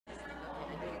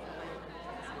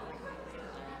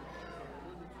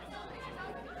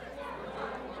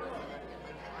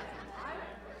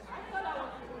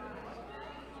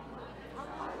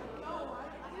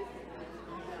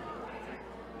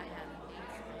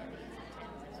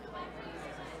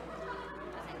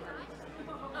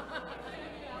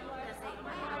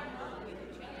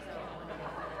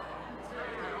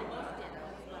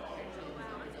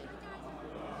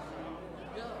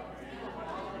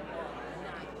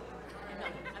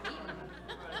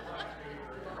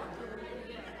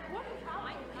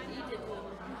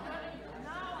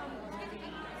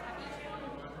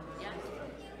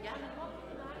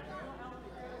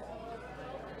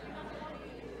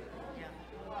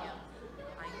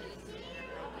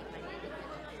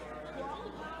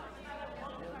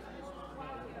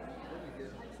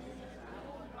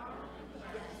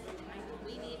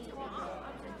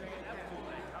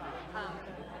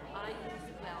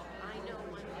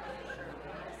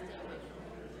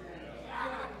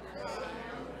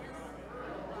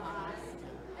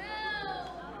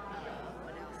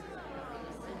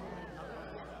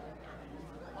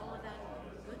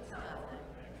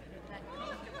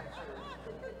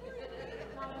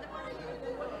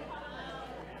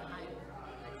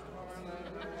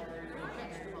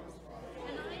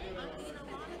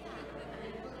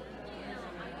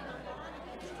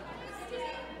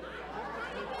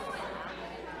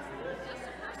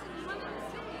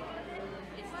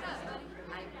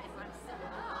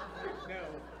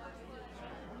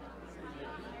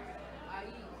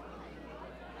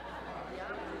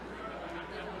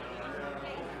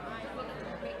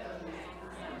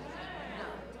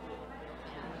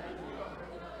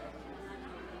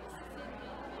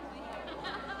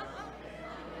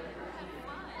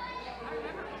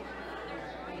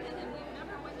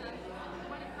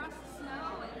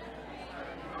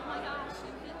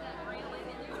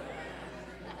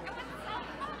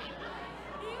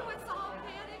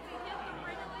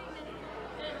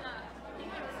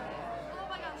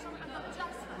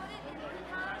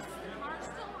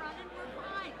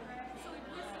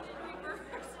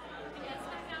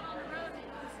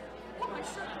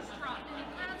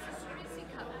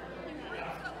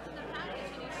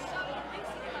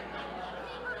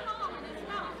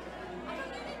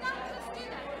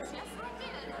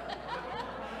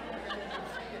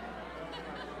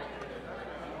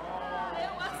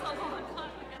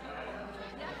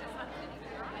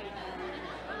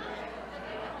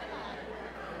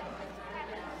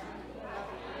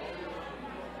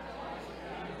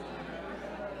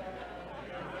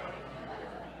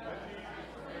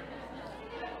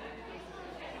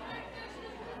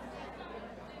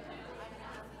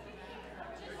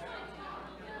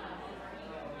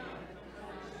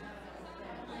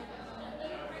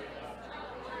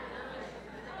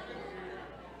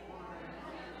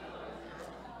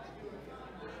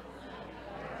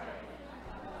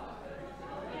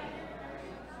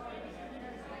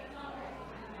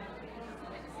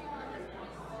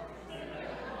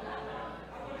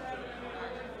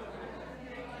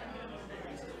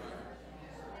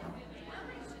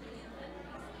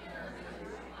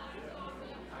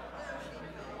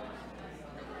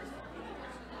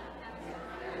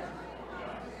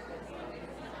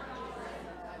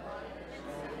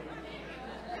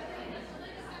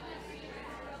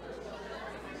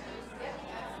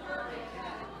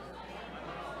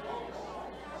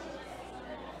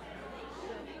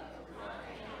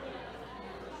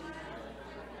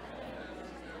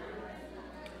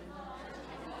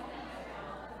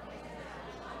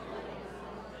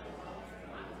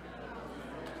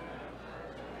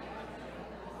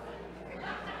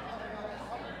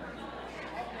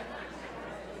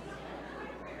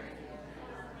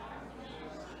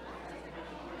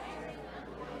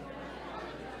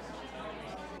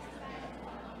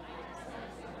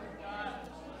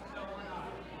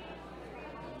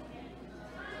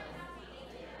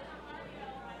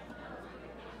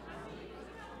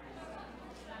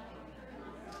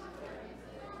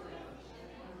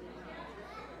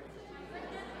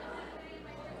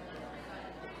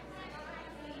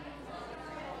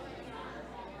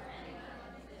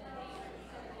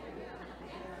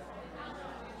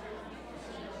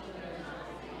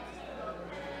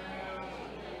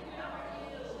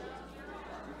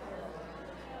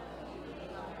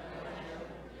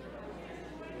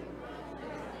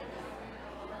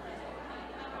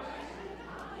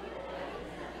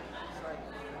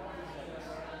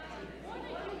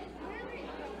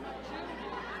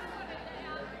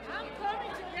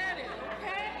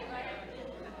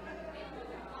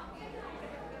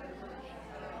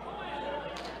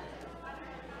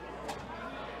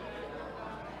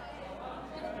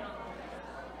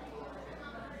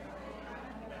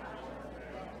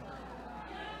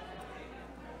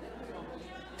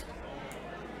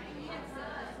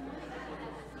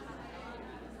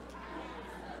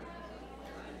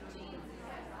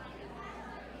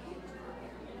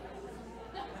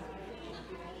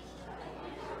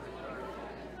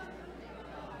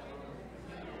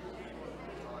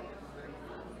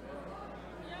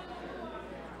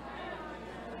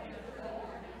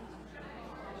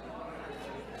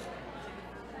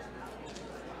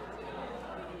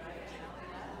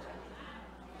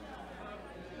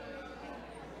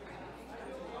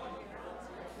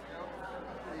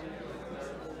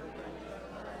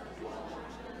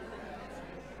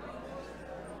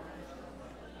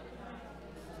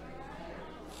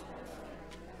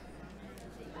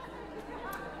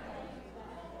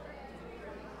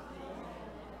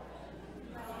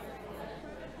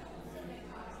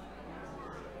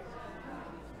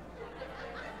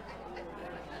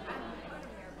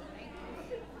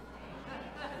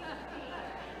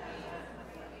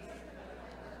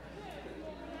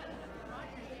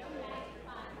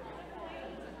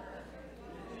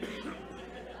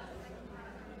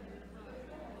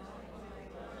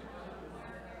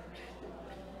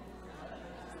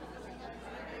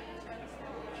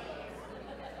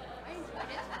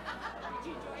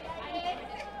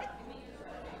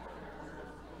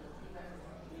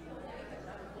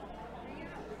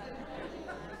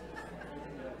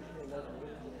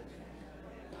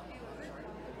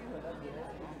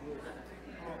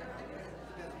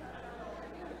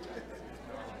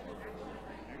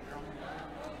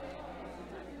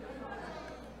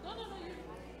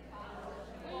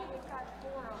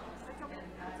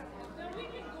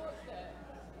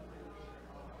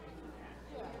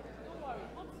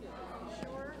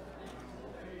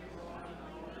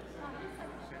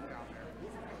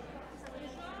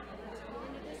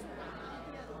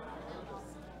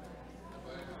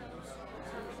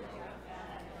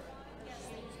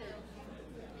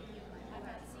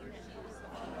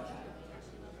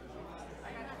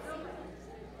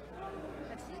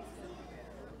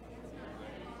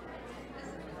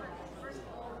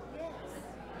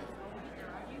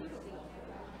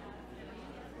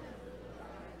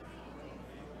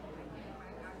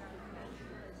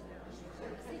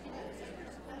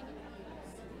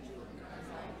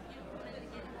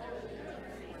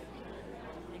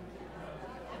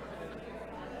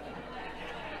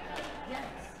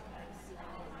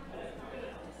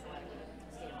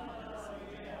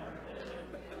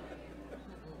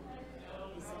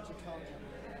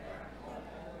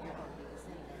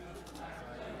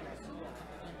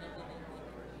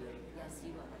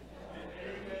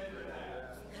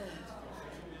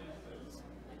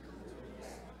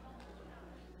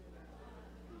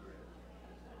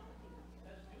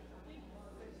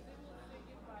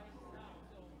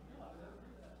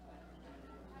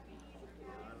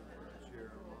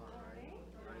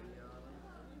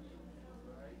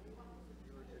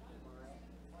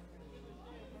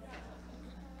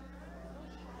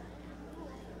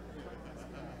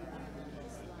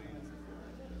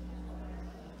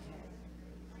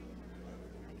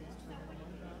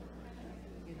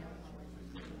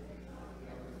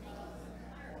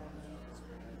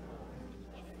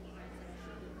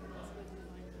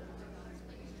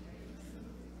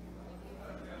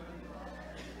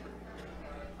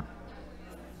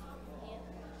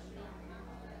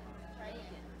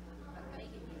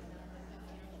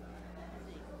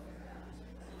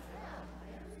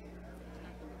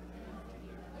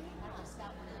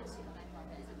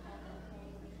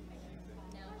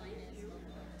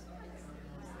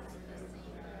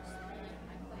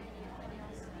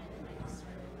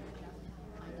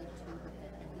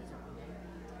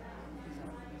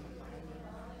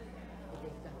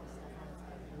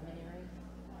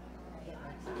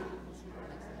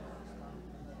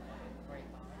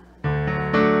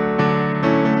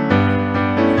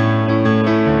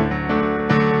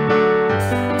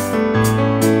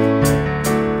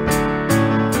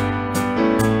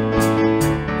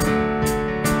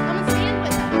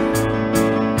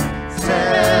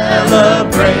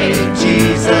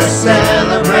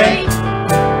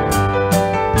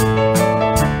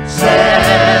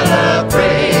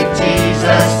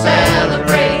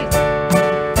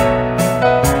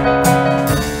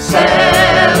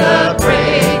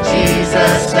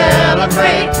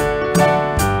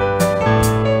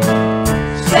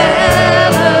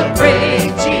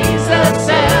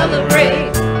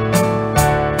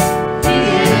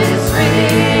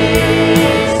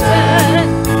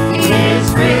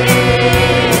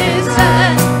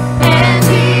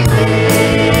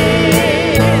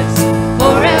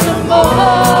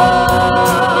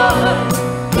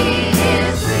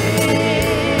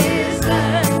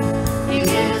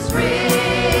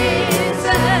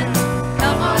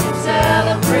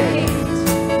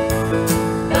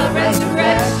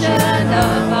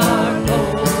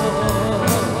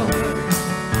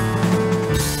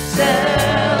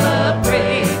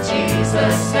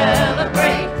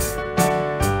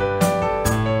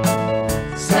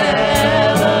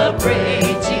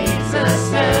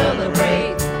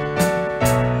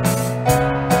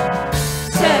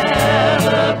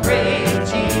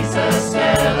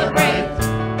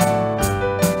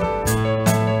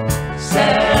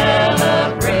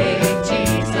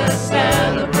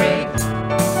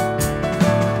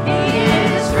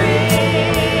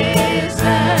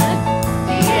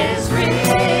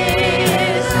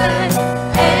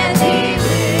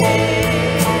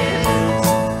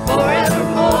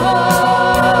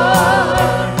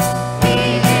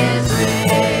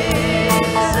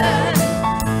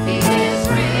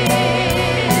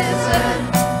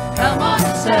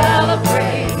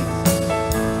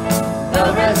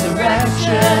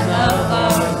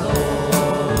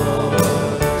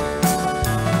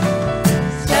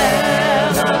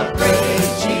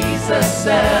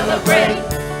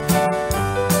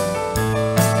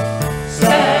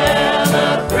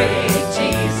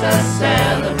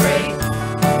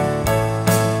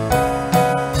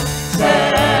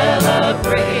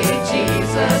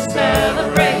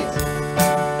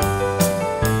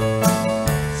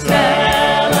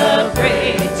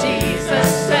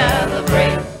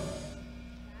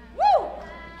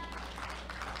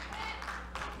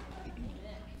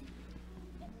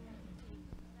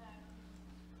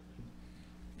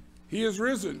He is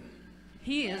risen.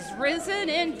 He is risen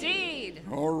indeed.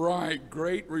 All right,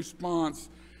 great response.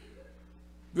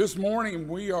 This morning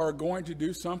we are going to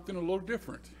do something a little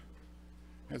different.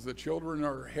 As the children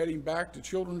are heading back to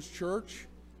Children's Church,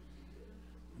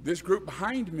 this group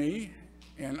behind me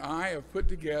and I have put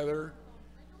together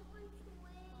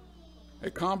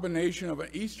a combination of an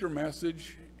Easter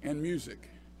message and music.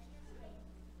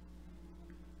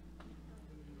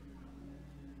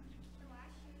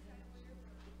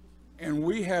 And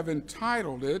we have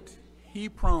entitled it, He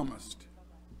Promised.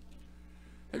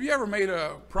 Have you ever made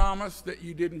a promise that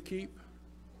you didn't keep?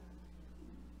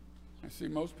 I see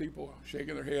most people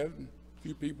shaking their head and a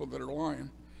few people that are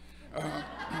lying.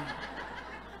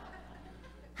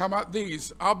 How about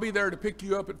these? I'll be there to pick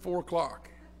you up at 4 o'clock.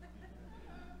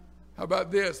 How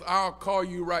about this? I'll call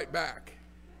you right back.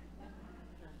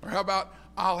 Or how about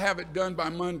I'll have it done by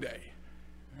Monday?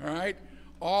 All right?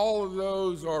 All of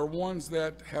those are ones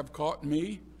that have caught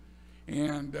me,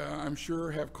 and I'm sure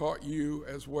have caught you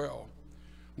as well.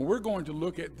 Well, we're going to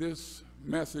look at this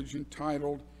message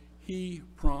entitled, He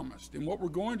Promised. And what we're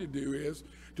going to do is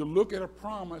to look at a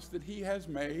promise that He has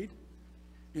made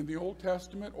in the Old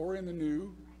Testament or in the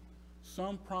New,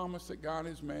 some promise that God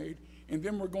has made, and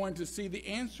then we're going to see the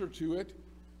answer to it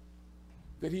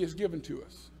that He has given to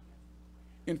us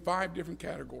in 5 different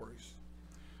categories.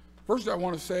 First, I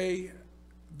want to say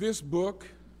this book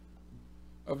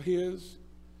of His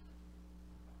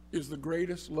is the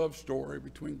greatest love story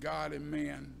between God and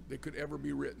man that could ever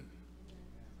be written.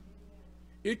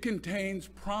 It contains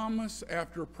promise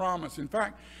after promise. In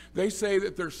fact, they say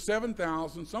that there's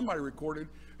 7,000, somebody recorded,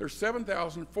 there's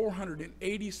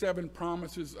 7,487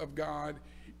 promises of God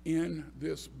in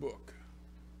this book.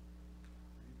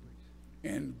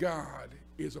 And God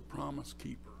is a promise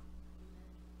keeper.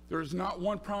 There is not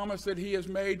one promise that He has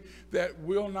made that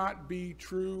will not be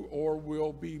true or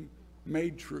will be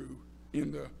made true in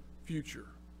the future.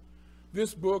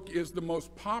 This book is the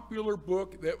most popular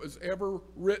book that was ever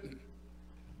written.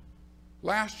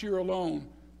 Last year alone,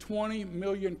 20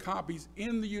 million copies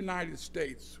in the United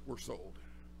States were sold.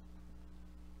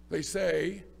 They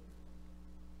say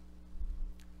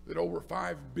that over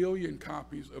 5 billion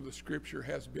copies of the Scripture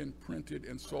has been printed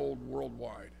and sold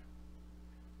worldwide.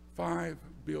 5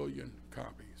 billion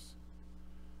copies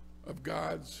of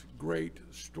God's great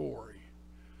story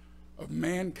of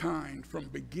mankind from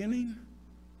beginning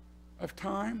of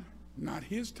time, not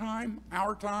His time,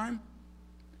 our time,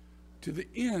 to the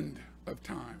end of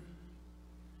time.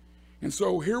 And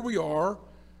so here we are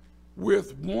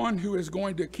with one who is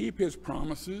going to keep His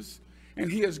promises,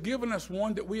 and He has given us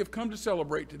one that we have come to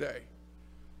celebrate today.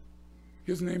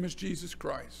 His name is Jesus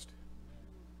Christ.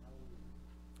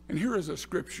 And here is a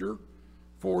scripture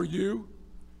for you.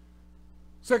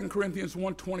 2 Corinthians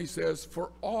 1:20 says,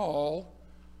 "For all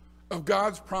of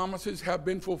God's promises have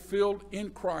been fulfilled in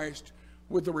Christ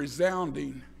with a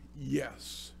resounding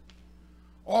yes."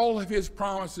 All of His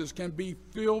promises can be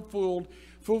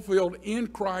fulfilled in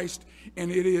Christ, and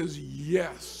it is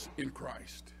yes in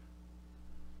Christ.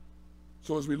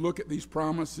 So as we look at these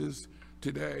promises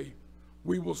today,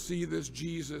 we will see this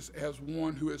Jesus as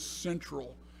one who is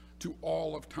central to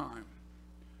all of time.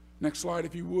 Next slide,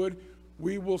 if you would.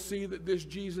 We will see that this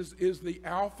Jesus is the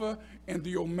Alpha and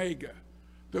the Omega,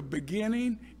 the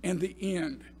beginning and the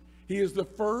end. He is the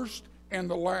first and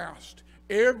the last.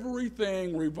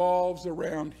 Everything revolves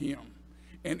around Him.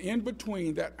 And in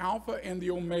between that Alpha and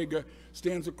the Omega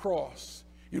stands a cross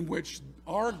in which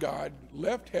our God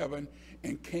left heaven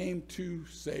and came to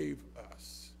save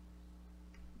us.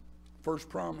 First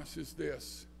promise is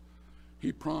this: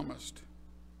 He promised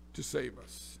to save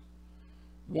us.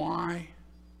 Why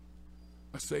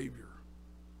a Savior?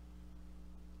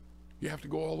 You have to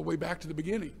go all the way back to the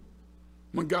beginning.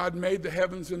 When God made the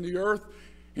heavens and the earth,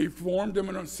 He formed them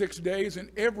in 6 days, and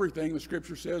everything, the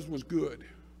Scripture says, was good.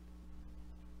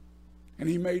 And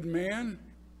He made man,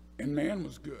 and man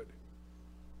was good.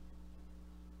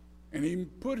 And He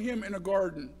put him in a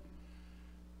garden,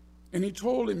 and He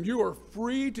told him, "You are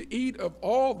free to eat of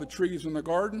all the trees in the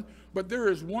garden, but there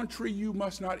is one tree you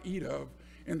must not eat of,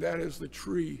 and that is the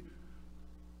tree,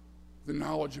 the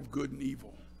knowledge of good and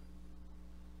evil.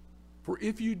 For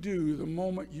if you do, the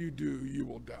moment you do, you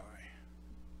will die."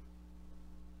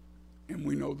 And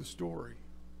we know the story.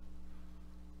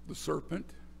 The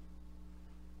serpent,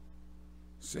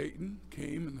 Satan,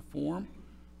 came in the form,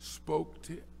 spoke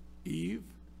to Eve,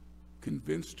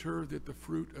 convinced her that the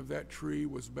fruit of that tree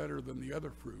was better than the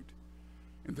other fruit,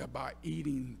 and that by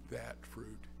eating that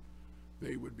fruit,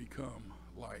 they would become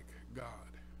like God.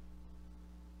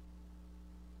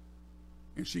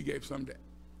 And she gave some to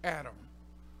Adam,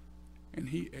 and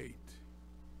he ate.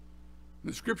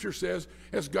 The scripture says,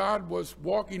 as God was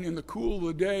walking in the cool of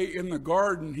the day in the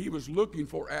garden, he was looking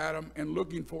for Adam and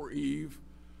looking for Eve,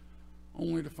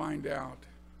 only to find out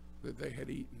that they had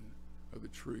eaten of the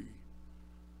tree.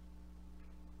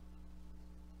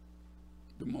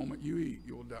 The moment you eat,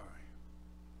 you'll die.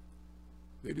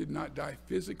 They did not die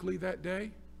physically that day,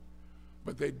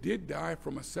 but they did die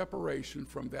from a separation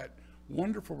from that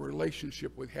wonderful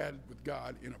relationship we had with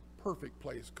God in a perfect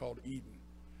place called Eden.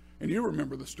 And you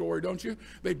remember the story, don't you?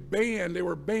 They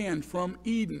were banned from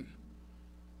Eden.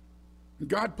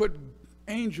 God put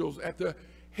angels at the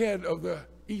head of the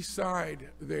east side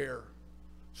there,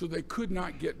 so they could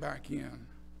not get back in.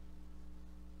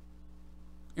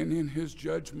 And in his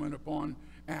judgment upon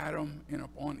Adam and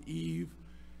upon Eve,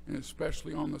 and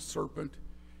especially on the serpent,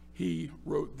 he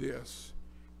wrote this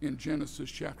in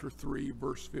Genesis chapter 3,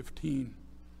 verse 15.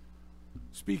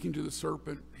 Speaking to the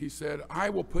serpent, he said, I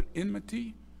will put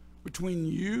enmity between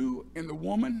you and the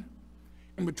woman,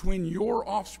 and between your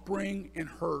offspring and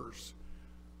hers,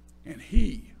 and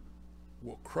he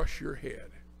will crush your head,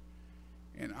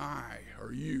 and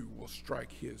you will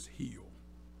strike his heel.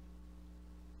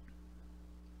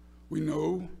 We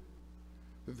know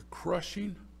that the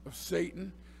crushing of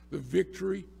Satan, the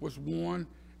victory was won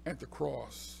at the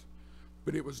cross,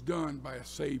 but it was done by a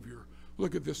Savior.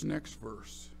 Look at this next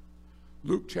verse.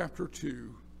 Luke chapter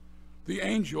 2. The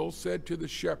angel said to the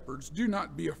shepherds, do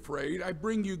not be afraid. I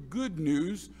bring you good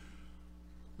news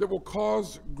that will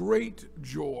cause great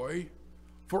joy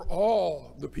for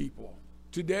all the people.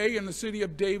 Today in the city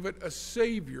of David, a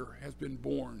Savior has been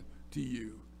born to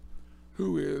you,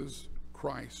 who is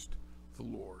Christ the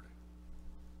Lord.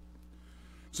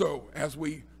 So as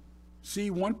we see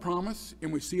one promise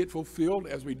and we see it fulfilled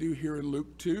as we do here in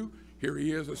Luke 2, here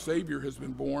he is, a Savior has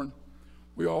been born.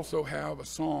 We also have a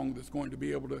song that's going to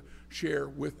be able to share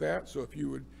with that. So if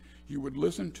you would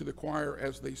listen to the choir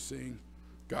as they sing,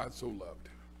 God So Loved.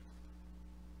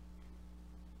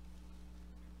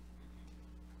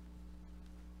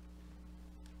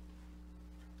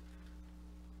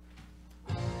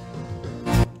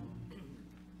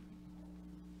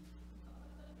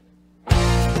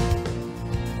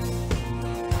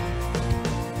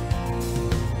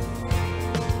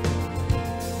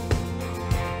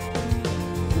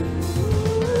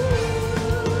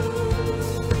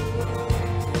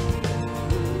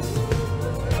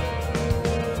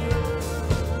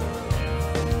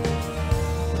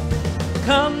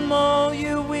 Come all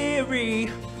you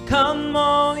weary, come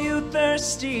all you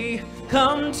thirsty,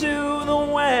 come to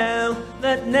the well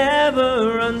that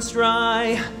never runs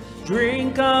dry.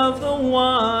 Drink of the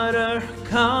water,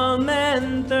 come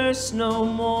and thirst no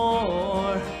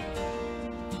more.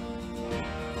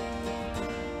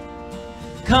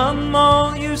 Come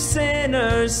all you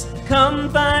sinners, come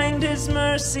find his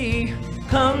mercy.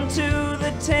 Come to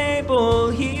the table,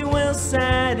 he will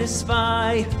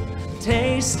satisfy.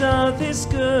 Taste of his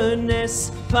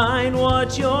goodness, find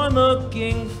what you're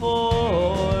looking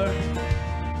for.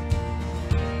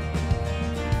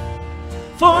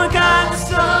 For God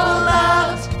so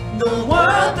loved the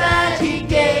world that he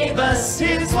gave us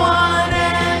his one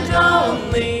and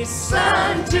only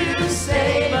Son to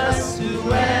save us.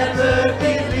 Whoever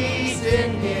believes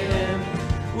in him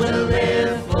will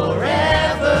live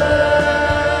forever.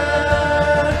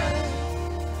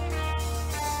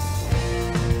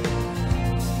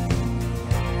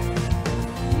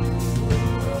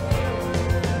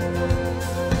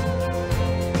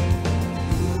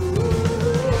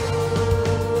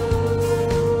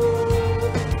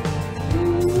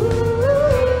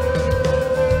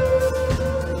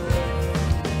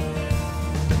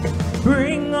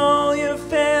 Bring all your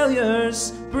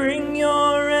failures, bring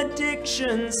your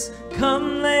addictions,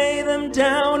 come lay them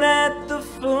down at the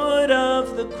foot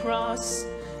of the cross.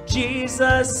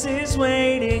 Jesus is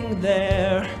waiting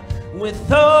there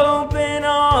with open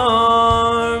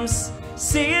arms.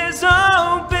 See his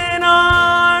open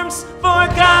arms, for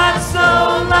God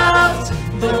so loved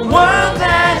the world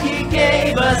that he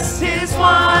gave us his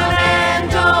one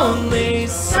and only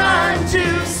Son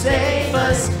to save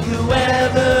us.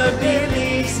 Whoever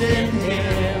believes in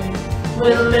him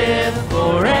will live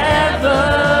forever.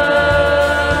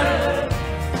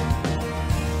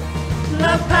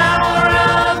 The power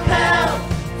of hell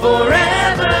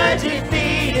forever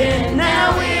defeated.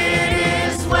 Now it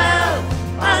is well.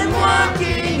 I'm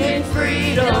walking in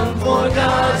freedom, for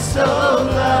God so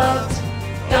loved,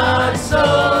 God so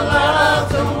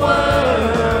loved the world.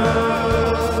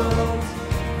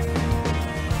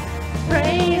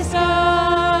 Praise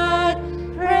God,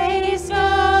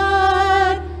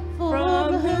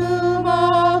 from whom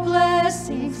all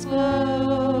blessings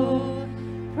flow.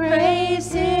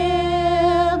 Praise him.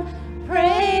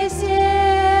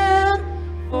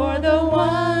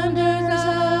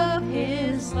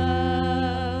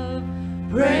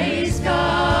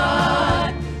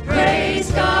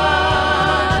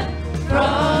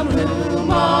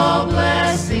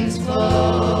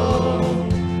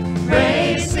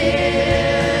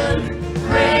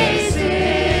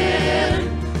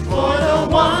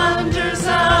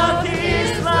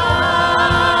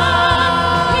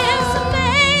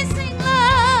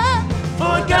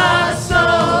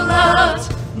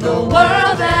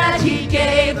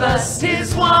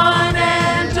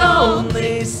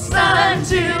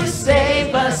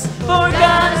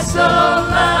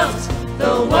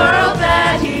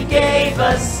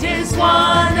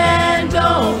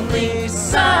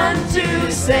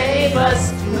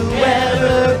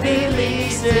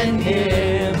 trust in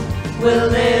him will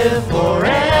live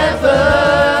forever.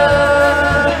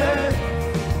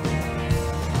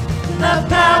 The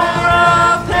power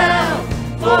of hell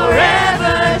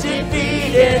forever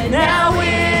defeated. Now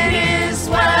it is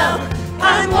well.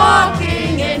 I'm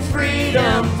walking in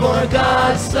freedom, for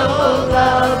God so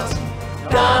loved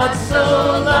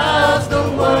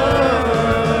the world.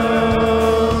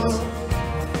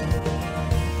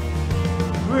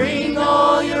 Bring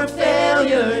all your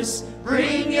failures,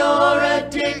 bring your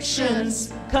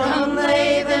addictions, come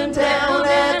lay them down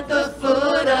at the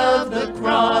foot of the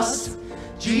cross.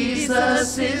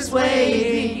 Jesus is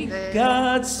waiting.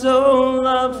 God so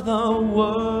loved the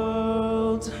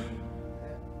world.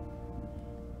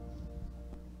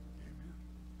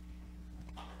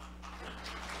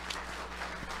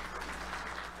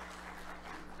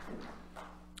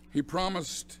 He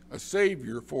promised a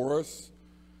Savior for us,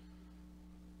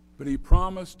 but he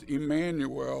promised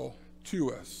Emmanuel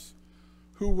to us.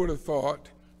 Who would have thought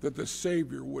that the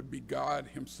Savior would be God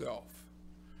himself?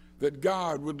 That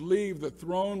God would leave the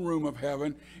throne room of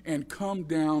heaven and come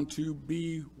down to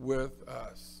be with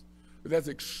us. But that's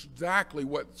exactly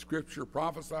what Scripture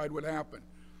prophesied would happen.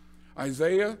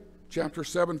 Isaiah chapter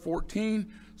 7:14,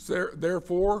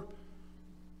 therefore,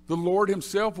 the Lord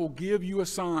himself will give you a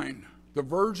sign. The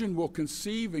virgin will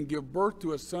conceive and give birth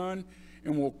to a son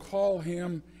and will call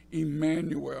him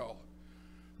Emmanuel.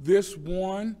 This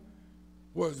one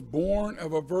was born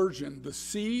of a virgin. The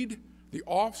seed, the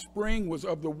offspring, was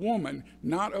of the woman,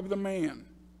 not of the man,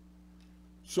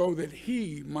 so that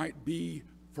he might be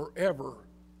forever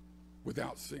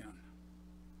without sin.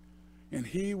 And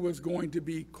he was going to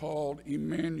be called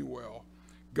Emmanuel,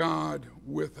 God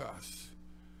with us.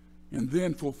 And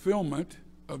then fulfillment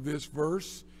of this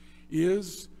verse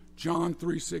is John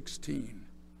 3:16.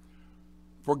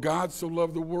 For God so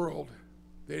loved the world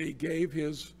that he gave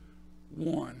his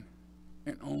one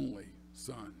and only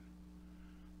Son,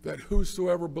 that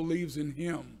whosoever believes in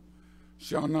him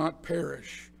shall not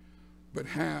perish, but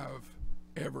have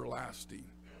everlasting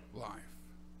life.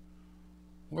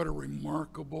 What a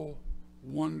remarkable,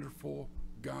 wonderful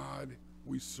God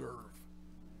we serve,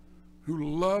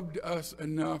 who loved us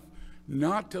enough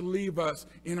not to leave us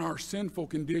in our sinful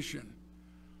condition,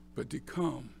 but to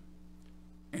come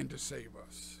and to save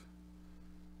us.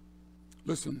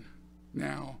 Listen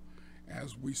now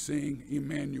as we sing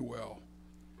Emmanuel.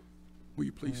 Will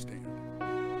you please stand?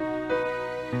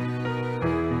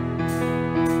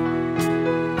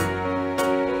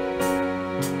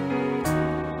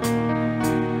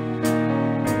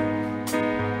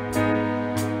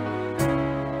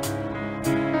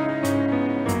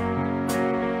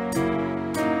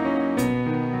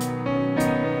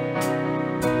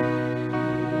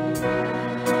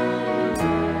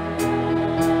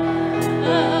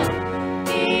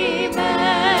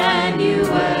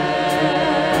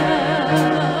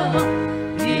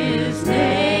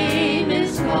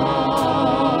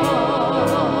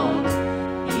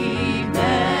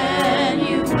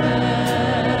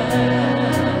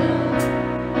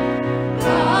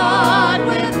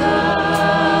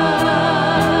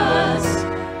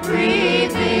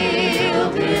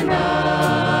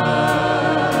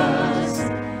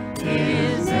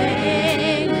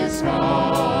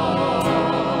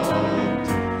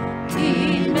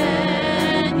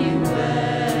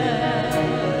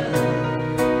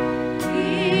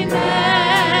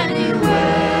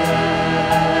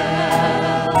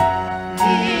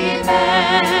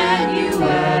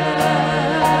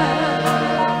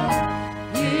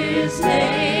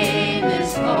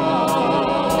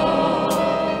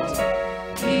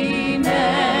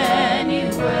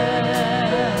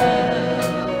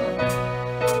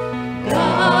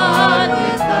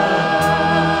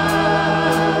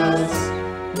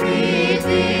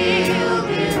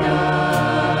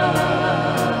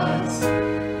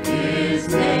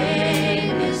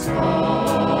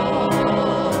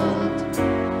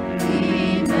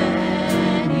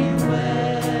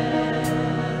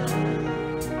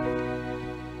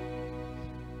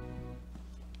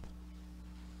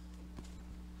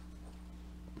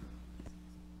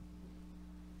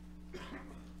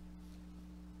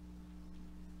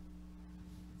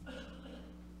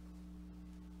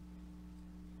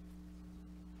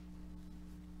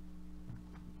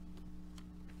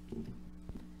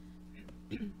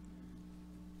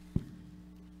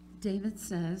 David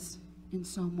says in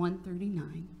Psalm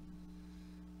 139,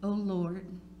 O Lord,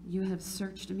 you have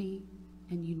searched me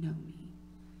and you know me.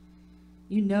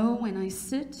 You know when I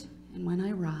sit and when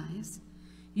I rise.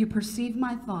 You perceive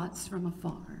my thoughts from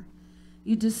afar.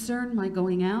 You discern my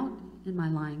going out and my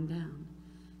lying down.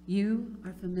 You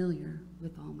are familiar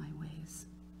with all my ways.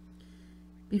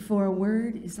 Before a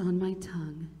word is on my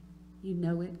tongue, you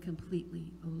know it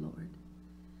completely, O Lord.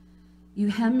 You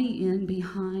hem me in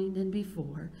behind and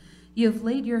before. You have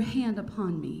laid your hand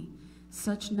upon me.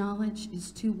 Such knowledge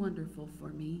is too wonderful for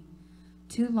me,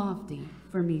 too lofty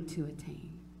for me to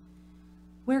attain.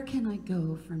 Where can I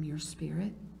go from your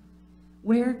spirit?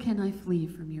 Where can I flee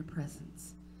from your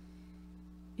presence?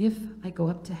 If I go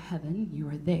up to heaven, you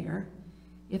are there.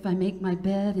 If I make my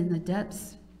bed in the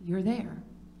depths, you're there.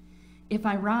 If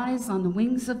I rise on the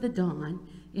wings of the dawn,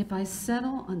 if I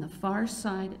settle on the far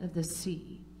side of the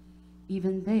sea,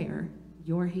 even there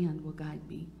your hand will guide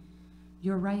me.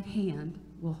 Your right hand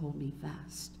will hold me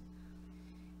fast.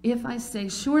 If I say,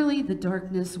 surely the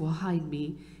darkness will hide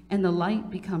me, and the light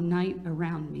become night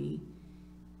around me,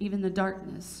 even the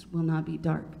darkness will not be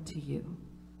dark to you.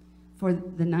 For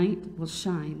the night will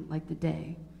shine like the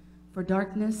day, for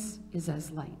darkness is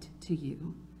as light to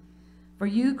you. For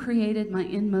you created my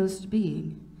inmost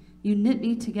being. You knit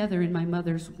me together in my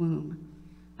mother's womb.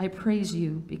 I praise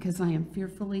you because I am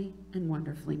fearfully and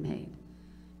wonderfully made.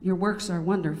 Your works are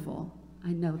wonderful.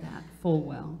 I know that full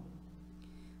well.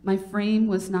 My frame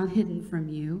was not hidden from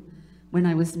you when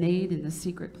I was made in the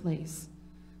secret place,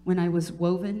 when I was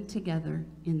woven together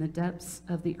in the depths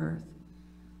of the earth.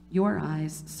 Your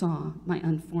eyes saw my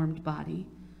unformed body.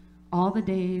 All the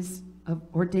days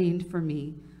ordained for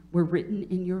me were written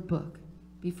in your book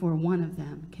before one of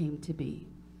them came to be.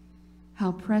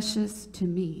 How precious to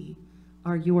me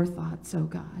are your thoughts, O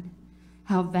God.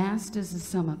 How vast is the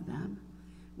sum of them.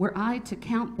 Were I to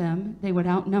count them, they would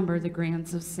outnumber the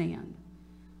grains of sand.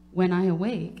 When I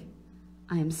awake,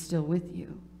 I am still with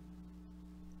you.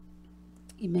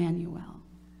 Emmanuel,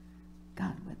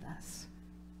 God with us.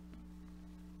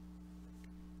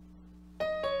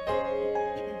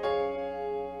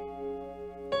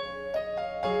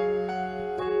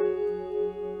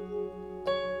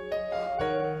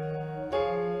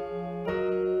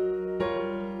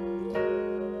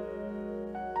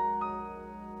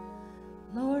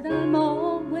 Lord, I'm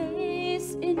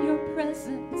always in your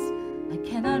presence. I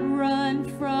cannot run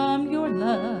from your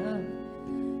love.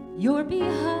 You're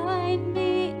behind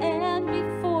me and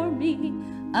before me,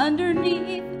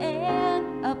 underneath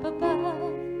and up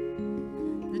above.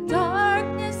 The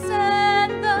darkness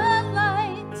and the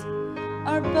light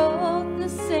are both the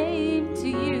same to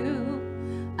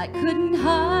you. I couldn't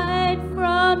hide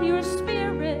from your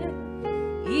spirit,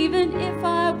 even if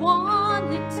I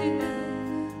wanted to.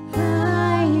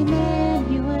 Hi,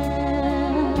 Emmanuel,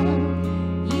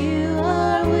 you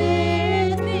are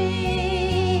with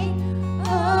me.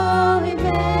 Oh,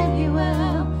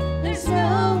 Emmanuel, there's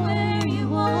nowhere you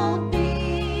won't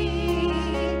be.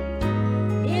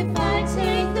 If I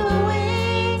take the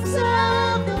wings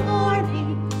of the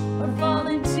morning or fall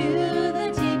into the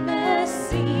deepest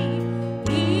sea,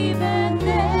 even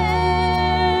there,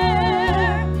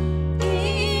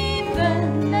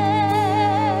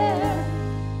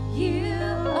 you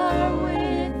are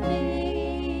with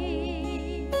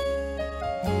me.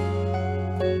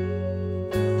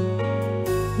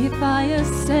 If I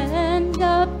ascend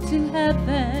up to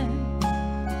heaven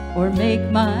or make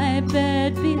my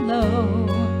bed below,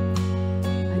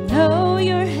 I know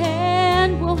your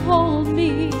hand will hold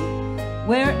me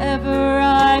wherever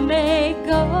I may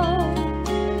go.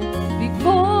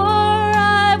 Before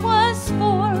I was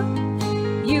formed,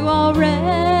 you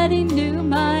already knew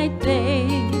my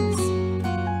days.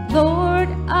 Lord,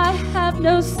 I have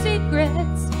no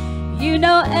secrets. You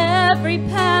know every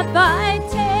path I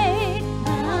take.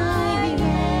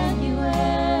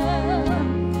 Emmanuel,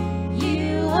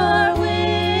 you are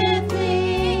with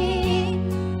me.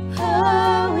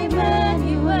 Oh,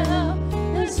 Emmanuel,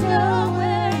 there's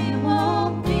nowhere you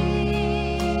won't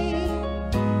be.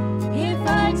 If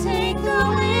I take the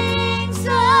wings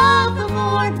of the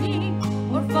morning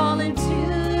or fall into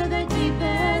the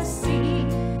deepest sea,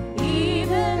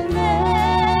 even there,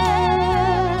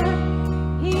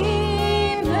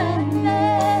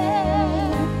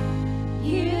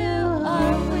 you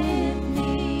are with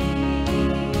me.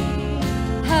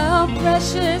 How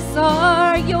precious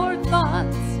are your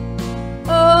thoughts,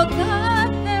 oh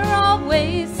God, they're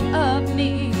always of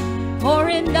me, more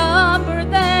in number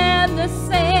than the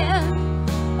sand.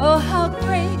 Oh, how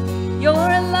great your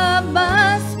love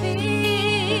must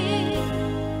be.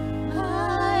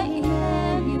 Hi,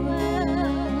 Emmanuel,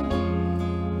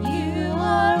 you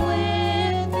are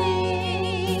with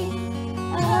me.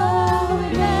 Oh,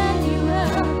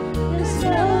 Emmanuel, there's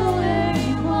nowhere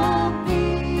you won't be.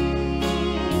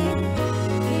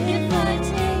 If I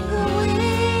take the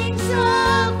wings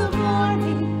of the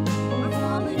morning or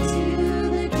fall into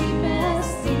the deepest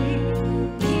sea,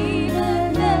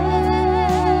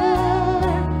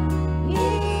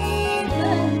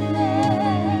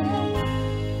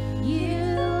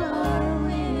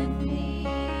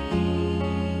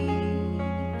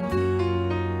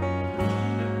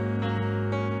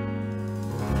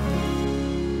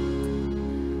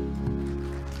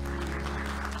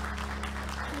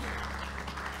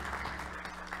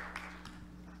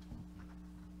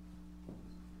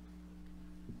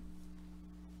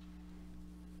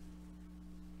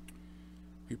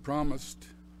 He promised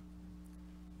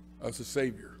us a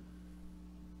Savior.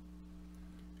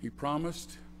 He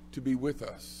promised to be with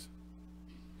us.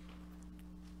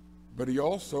 But he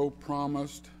also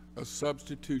promised a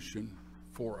substitution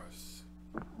for us.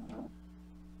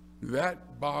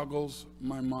 That boggles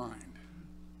my mind.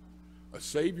 A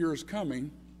Savior is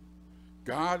coming.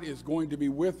 God is going to be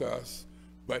with us,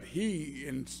 but he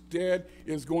instead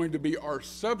is going to be our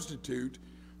substitute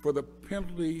for the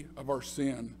penalty of our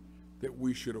sin that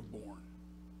we should have borne.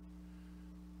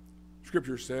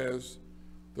 Scripture says,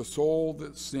 the soul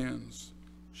that sins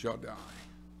shall die.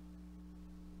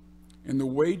 And the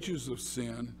wages of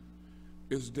sin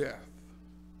is death.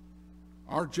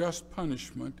 Our just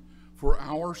punishment for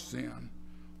our sin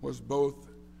was both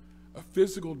a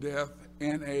physical death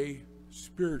and a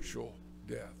spiritual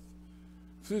death.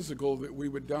 Physical, that we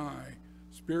would die.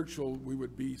 Spiritual, we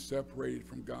would be separated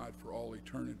from God for all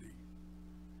eternity.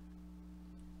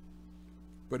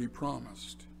 But he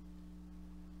promised.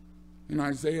 In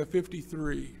Isaiah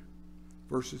 53,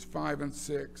 verses 5 and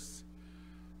 6,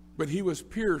 but he was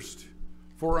pierced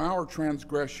for our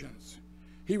transgressions.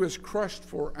 He was crushed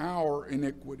for our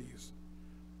iniquities.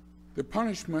 The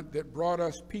punishment that brought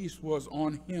us peace was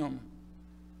on him,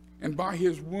 and by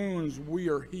his wounds we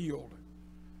are healed.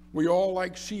 We all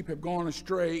like sheep have gone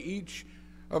astray. Each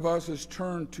of us has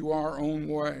turned to our own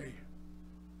way,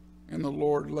 and the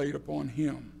Lord laid upon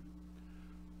him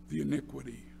the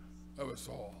iniquity of us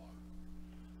all.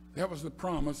 That was the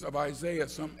promise of Isaiah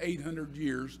some 800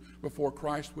 years before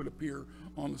Christ would appear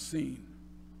on the scene.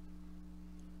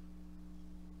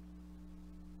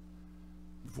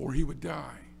 Before he would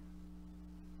die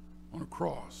on a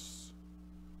cross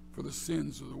for the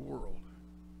sins of the world.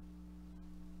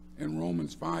 And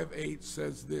Romans 5:8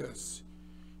 says this,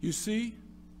 you see,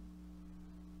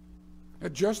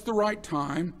 at just the right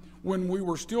time, when we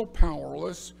were still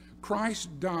powerless,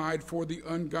 Christ died for the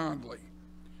ungodly.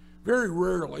 Very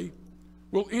rarely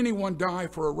will anyone die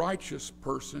for a righteous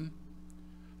person,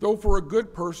 though for a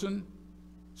good person,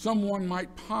 someone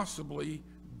might possibly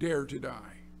dare to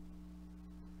die.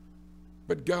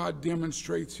 But God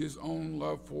demonstrates his own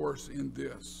love for us in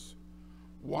this.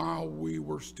 While we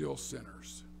were still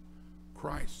sinners,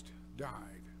 Christ died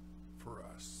for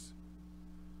us.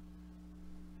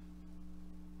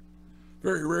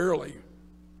 Very rarely,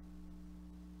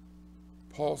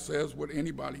 Paul says, would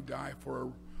anybody die for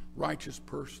a righteous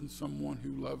person, someone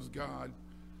who loves God.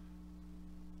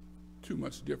 Too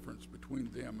much difference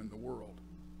between them and the world.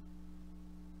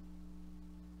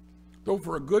 Though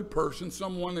for a good person,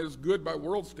 someone that is good by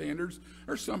world standards,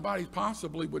 or somebody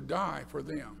possibly would die for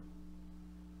them.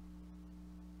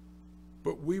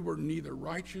 But we were neither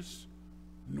righteous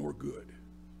nor good.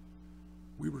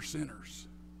 We were sinners,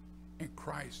 and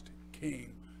Christ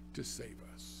came to save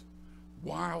us.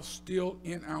 While still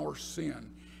in our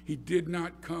sin, he did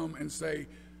not come and say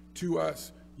to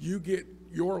us, you get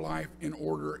your life in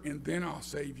order and then I'll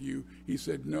save you. He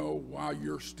said, no, while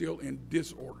you're still in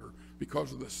disorder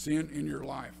because of the sin in your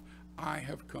life, I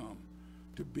have come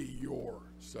to be your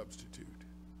substitute.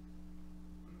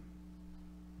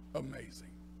 Amazing.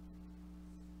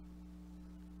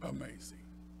 Amazing.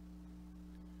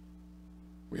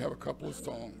 We have a couple of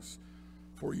songs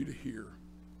for you to hear.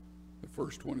 The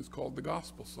first one is called The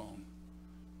Gospel Song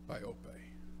by Ope.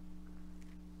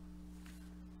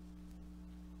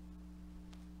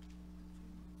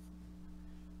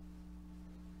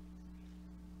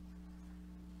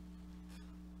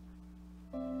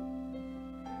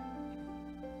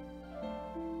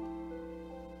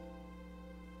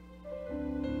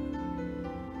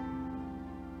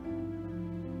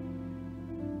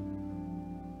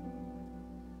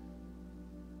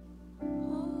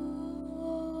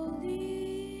 Holy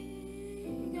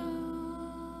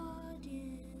God.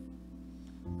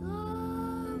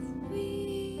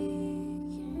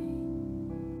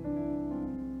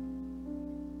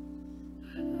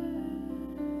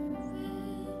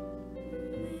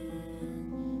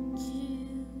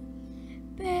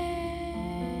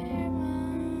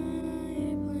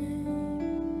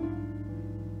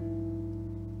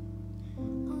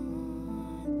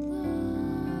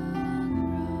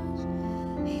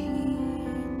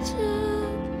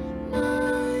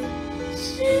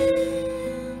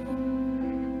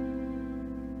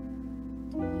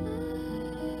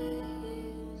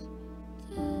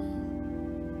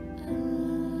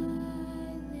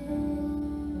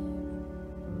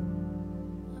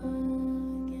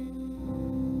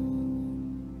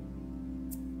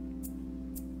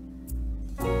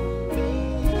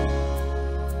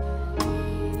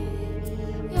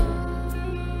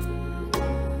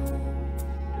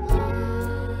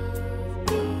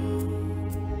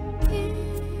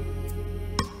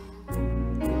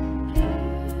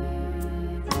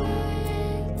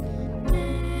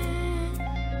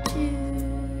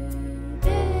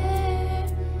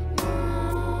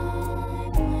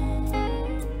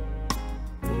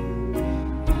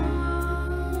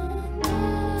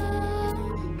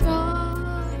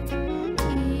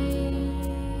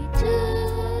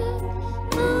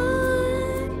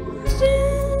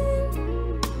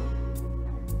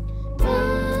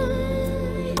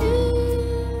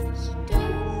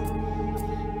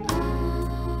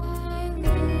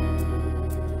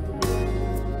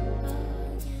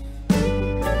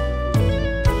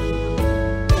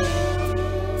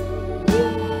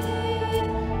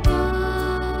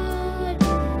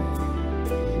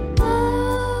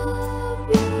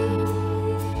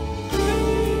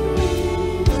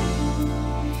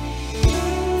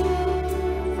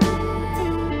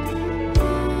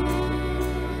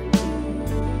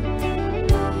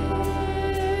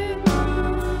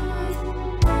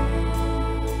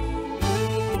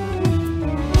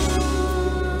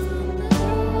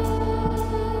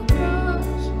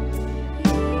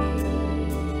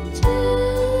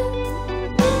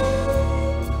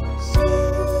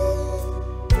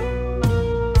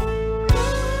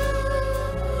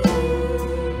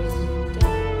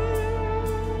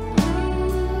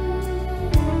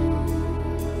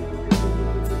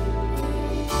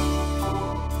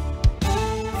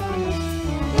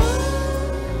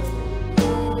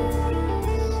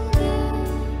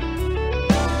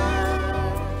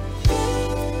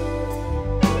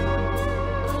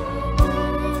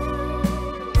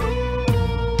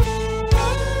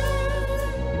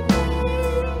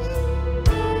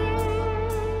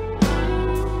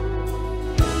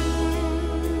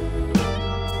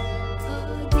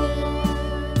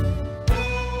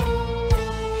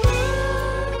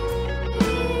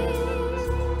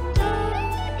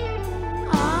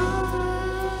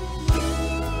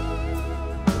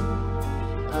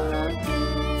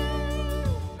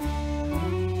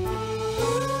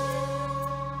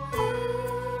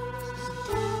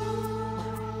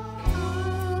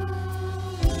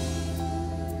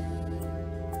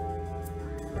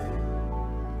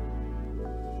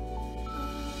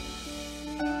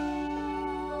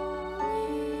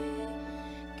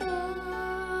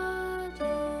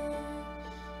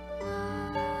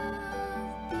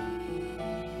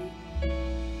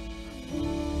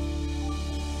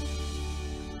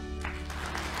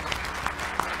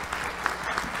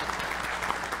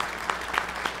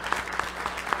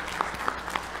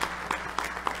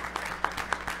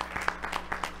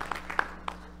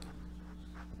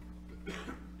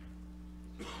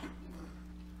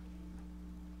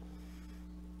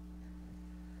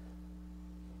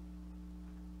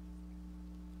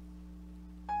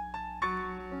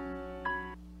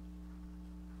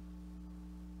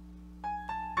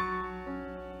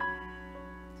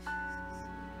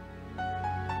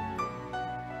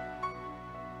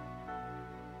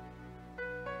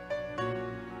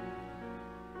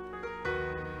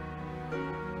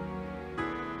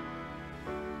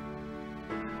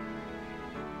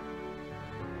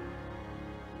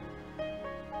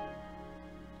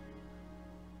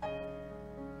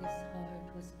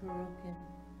 broken,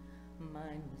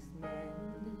 mine was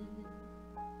mended.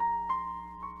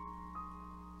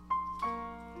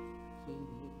 He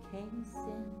became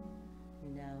sin,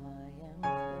 now I am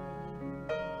clean.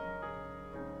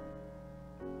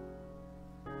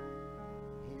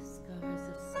 His scars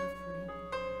of suffering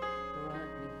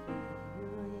brought me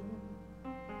healing.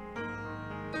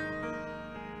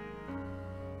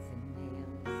 The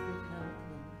nails that held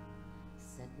him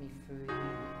set me free.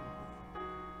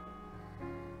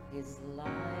 His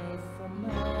life for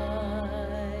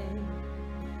mine,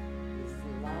 his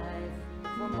life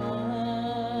for mine.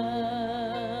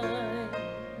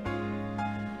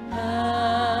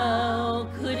 How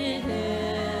could it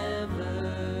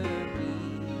ever be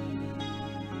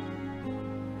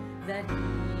that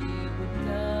he would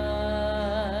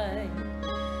die,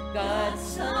 God's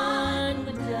Son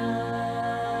would die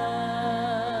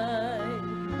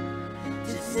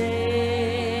to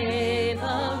save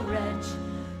a wretch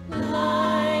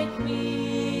like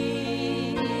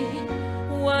me?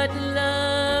 What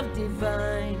love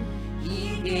divine,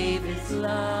 he gave his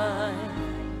life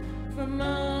for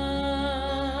mine.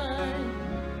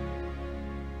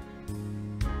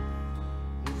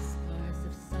 His scars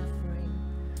of suffering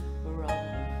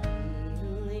brought me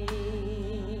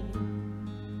healing.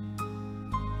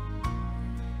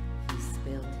 He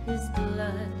spilled his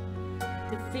blood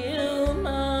to fill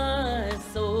my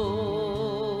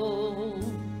soul.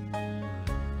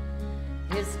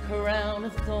 His crown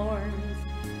of thorns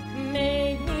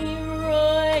made me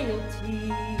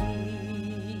royalty.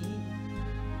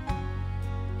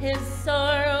 His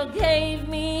sorrow gave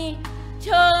me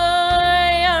joy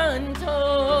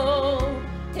untold.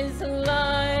 His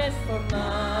life for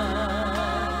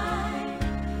mine,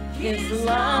 his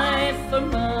life for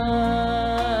mine.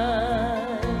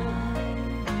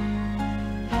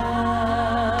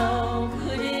 How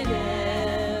could it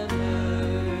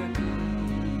ever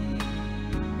be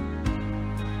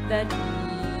that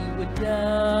he would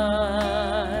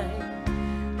die,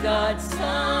 God's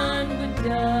Son would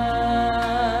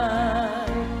die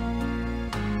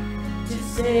to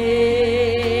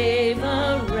save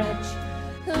a wretch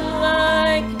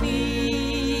like me?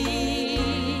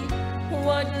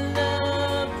 What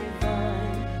love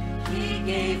divine, he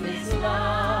gave his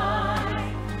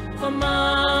life for mine.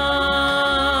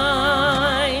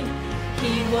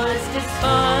 He was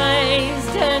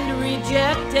despised and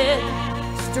rejected,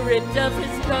 stripped of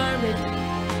his garment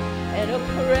and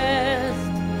oppressed.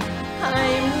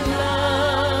 I'm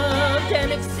loved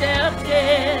and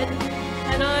accepted,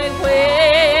 and I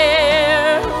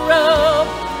wear a robe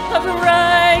of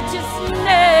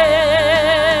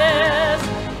righteousness.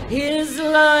 His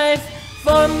life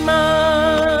for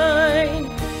mine,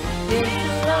 his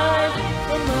life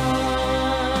for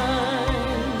mine.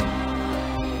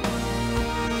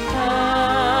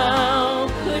 How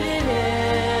could it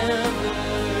ever be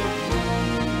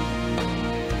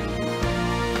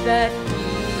that he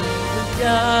would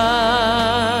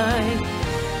die,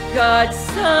 God's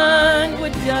Son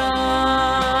would die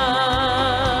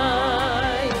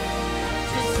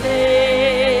to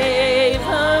save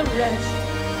a wretch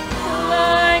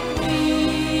like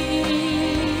me,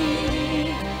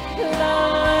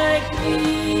 like me?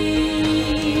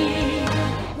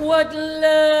 What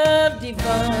love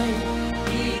divine,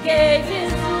 he gave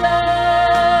his life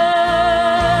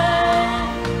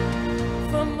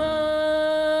for mine.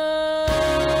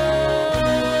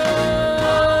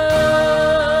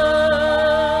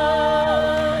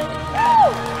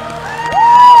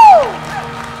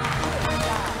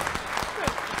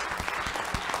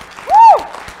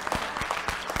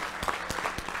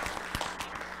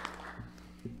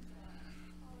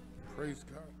 Praise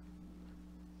God.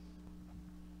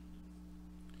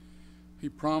 He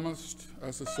promised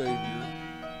us a Savior.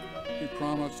 He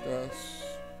promised us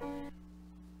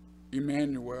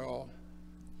Emmanuel.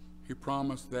 He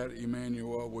promised that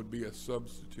Emmanuel would be a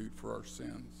substitute for our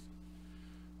sins.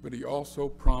 But he also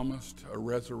promised a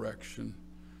resurrection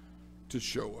to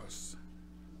show us.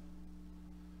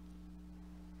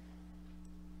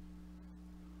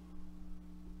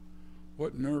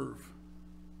 What nerve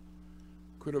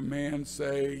could a man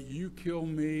say, "You kill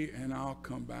me and I'll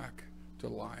come back to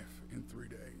life in 3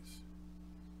 days"?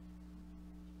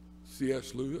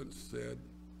 C.S. Lewis said,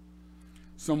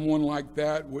 someone like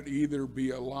that would either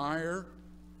be a liar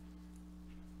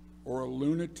or a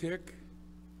lunatic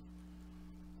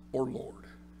or Lord.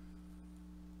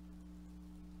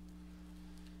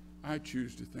 I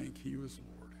choose to think he was Lord.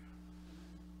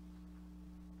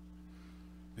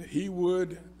 That he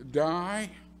would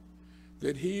die,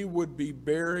 that he would be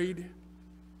buried,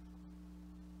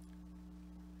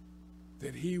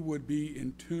 that he would be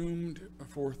entombed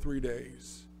for 3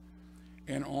 days.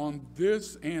 And on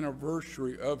this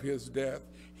anniversary of his death,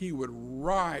 he would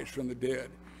rise from the dead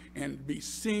and be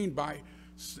seen by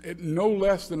no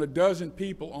less than a dozen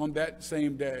people on that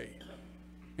same day.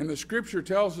 And the scripture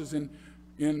tells us in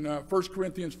 1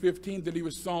 Corinthians 15 that he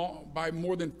was saw by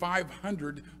more than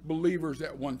 500 believers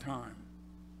at one time.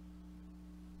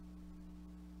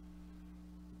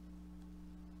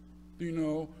 Do you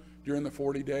know during the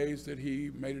 40 days that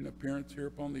he made an appearance here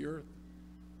upon the earth,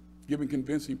 giving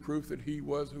convincing proof that he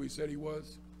was who he said he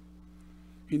was?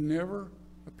 He never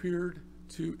appeared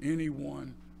to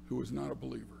anyone who was not a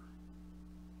believer.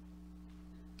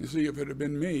 You see, if it had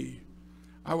been me,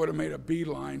 I would have made a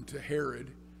beeline to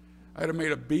Herod. I'd have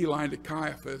made a beeline to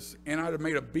Caiaphas, and I'd have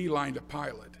made a beeline to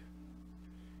Pilate.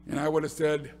 And I would have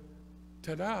said,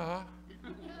 ta-da,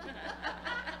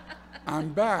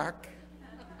 I'm back,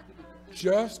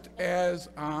 just as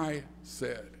I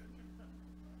said.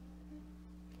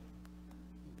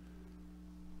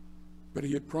 But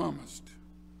he had promised.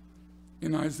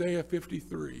 In Isaiah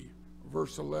 53,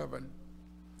 verse 11,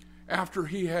 after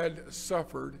he had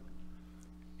suffered,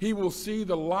 he will see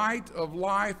the light of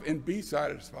life and be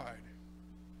satisfied.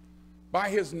 By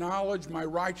his knowledge, my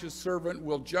righteous servant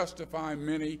will justify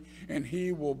many, and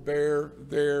he will bear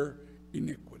their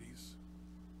iniquities.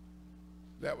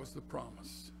 That was the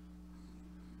promise.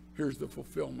 Here's the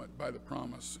fulfillment by the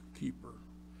promise keeper.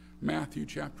 Matthew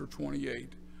chapter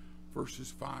 28,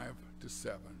 verses 5 to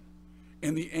 7.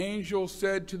 And the angel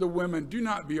said to the women, do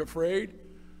not be afraid,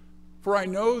 for I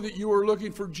know that you are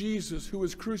looking for Jesus who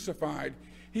was crucified.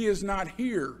 He is not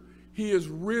here. He is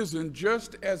risen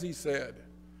just as he said.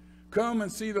 Come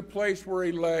and see the place where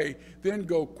he lay. Then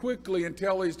go quickly and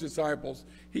tell his disciples,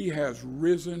 he has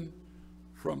risen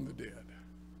from the dead.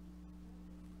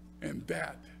 And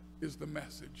that is the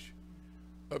message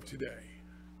of today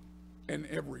and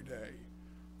every day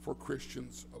for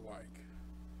Christians alike.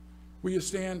 Will you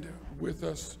stand with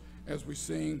us as we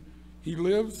sing, He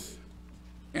Lives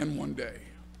and One Day?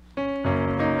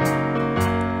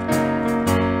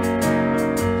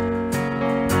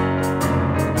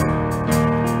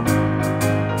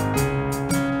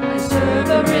 I serve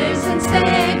a risen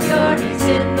Savior, He's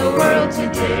in the world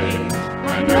today.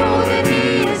 I know that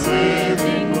He is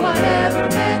living, whatever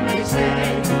men may say.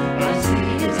 I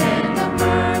see His hand of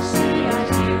mercy, I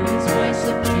hear His voice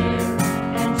of cheer,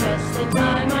 and just the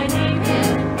time I need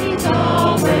Him, He's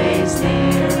always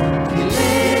near. He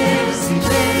lives,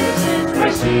 and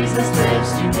Christ Jesus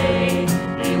lives today.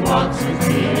 He walks with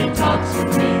me and He talks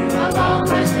with me, along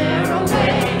my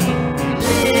stairway.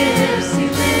 He lives,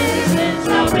 and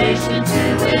salvation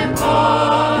to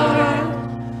impart.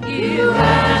 You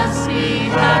ask me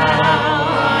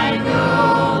how I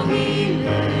know He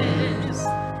lives.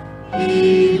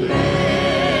 He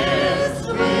lives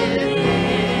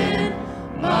within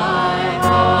my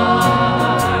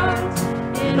heart.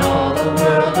 In all the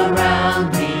world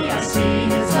around me, I see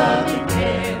His loving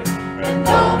care. And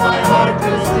though my heart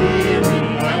grows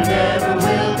weary, I never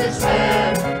will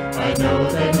despair. I know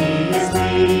that He is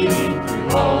leading through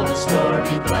all the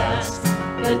stormy blast.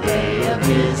 The day of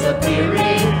His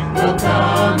appearing will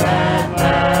come at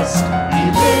last.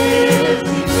 He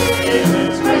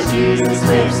lives, Christ Jesus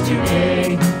lives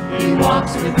today. He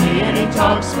walks with me and He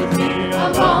talks with me,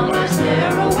 along our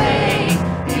stairway.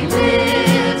 He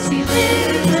lives,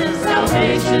 and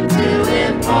salvation to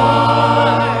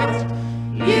impart.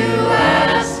 You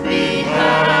ask me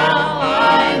how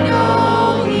I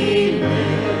know He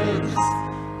lives.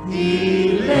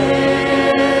 He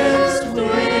lives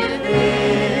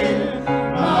within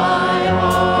my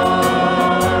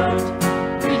heart.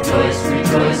 Rejoice,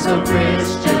 rejoice, O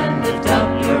Christian, lift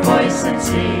up your voice and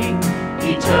sing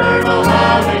eternal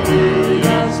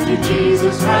hallelujahs to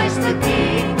Jesus Christ the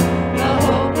King, the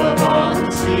hope of all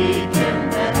who seek Him,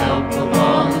 the help of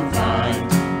all who find.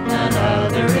 None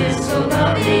other is so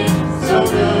loving, so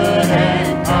good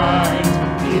and kind.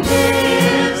 He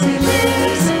lives,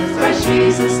 Christ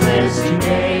Jesus lives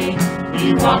today.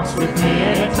 He walks with me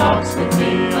and He talks with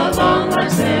me, along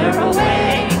life's narrow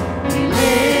way. He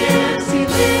lives,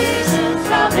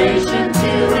 salvation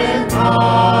to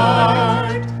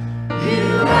impart.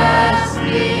 You ask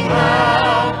me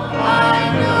how I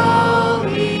know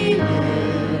He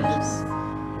lives.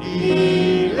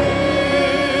 He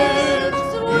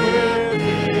lives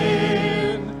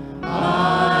within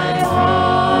my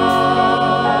heart.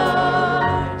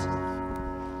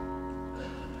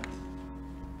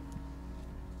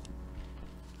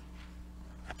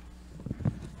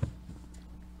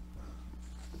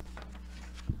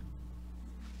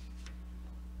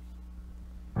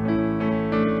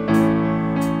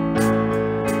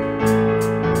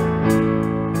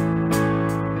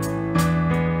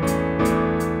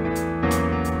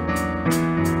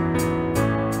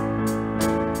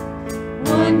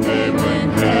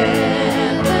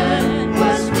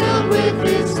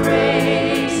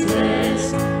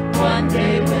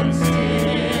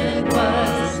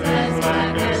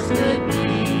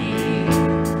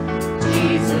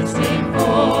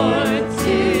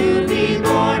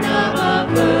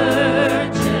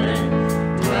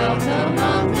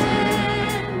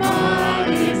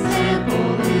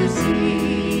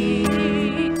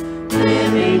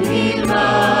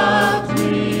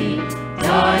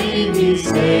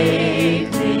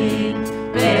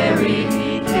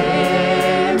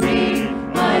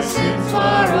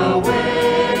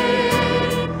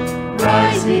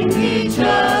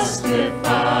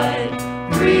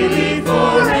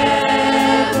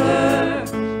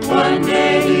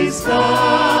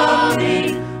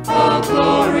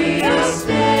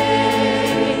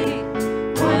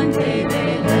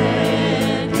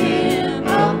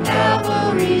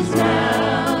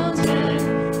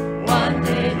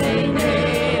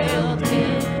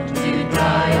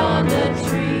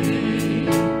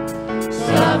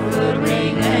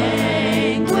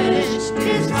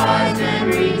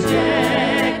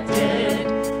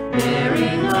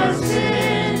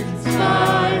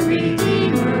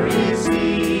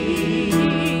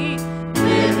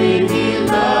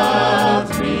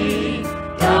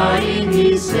 Dying,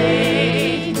 he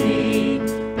saved me.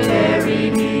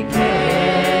 Buried, he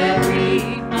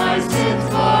carried my sins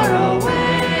far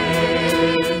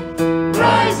away.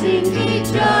 Rising, he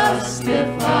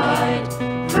justified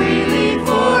freely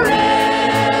forever.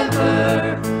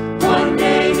 One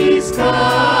day he's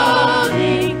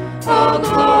coming, oh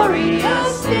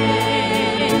glorious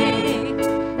day.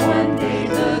 One day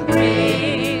the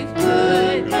grave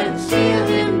could conceal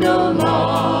him no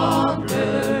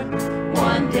longer.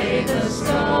 One day the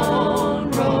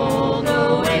stone rolled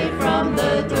away from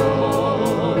the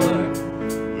door.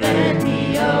 Then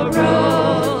he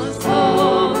arose,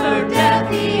 over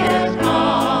death he had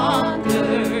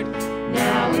conquered.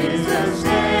 Now is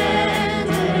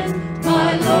ascended,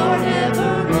 my Lord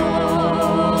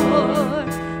evermore.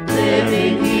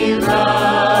 Living he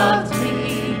loved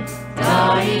me,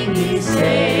 dying he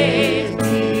saved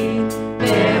me.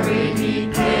 Buried he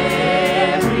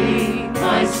carried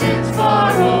my sins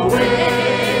far away.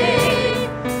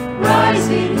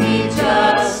 Rising he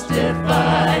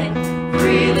justified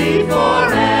freely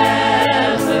forever.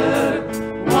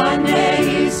 One day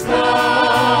he's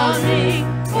coming,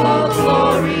 oh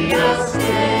glorious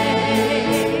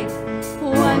day.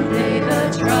 One day the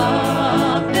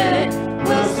trumpet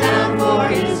will sound for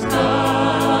his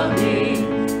coming.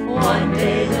 One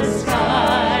day the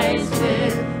skies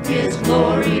with his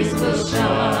glories will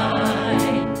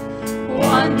shine.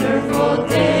 Wonderful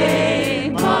day,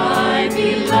 my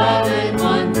beloved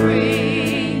one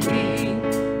bringing.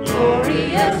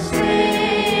 Glorious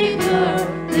Savior,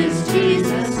 this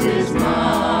Jesus is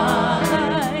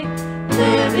mine.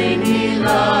 Living he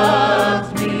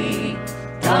loved me,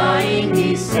 dying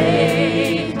he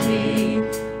saved me.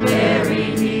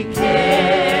 Buried he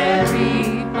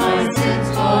carried my sins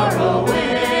far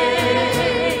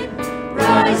away.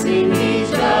 Rising he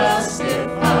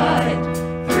justified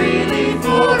freely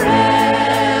forever.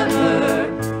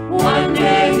 One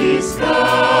day he's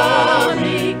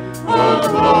coming, oh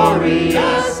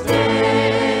glorious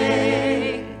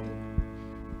day.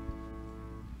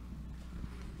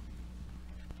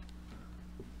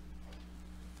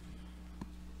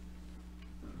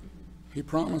 He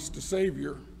promised a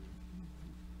Savior.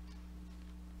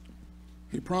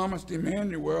 He promised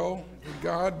Emmanuel, that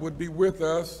God would be with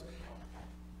us.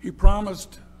 He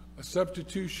promised a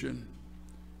substitution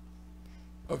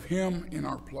of him in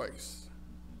our place.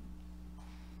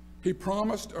 He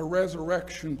promised a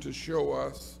resurrection to show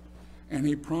us, and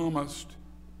he promised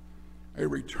a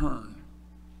return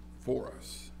for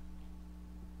us.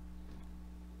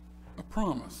 A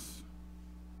promise.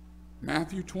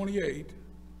 Matthew 28,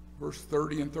 verse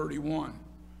 30 and 31.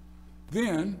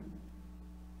 Then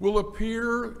will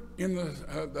appear in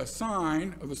the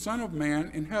sign of the Son of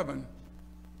Man in heaven.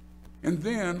 And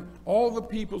then all the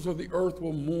peoples of the earth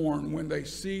will mourn when they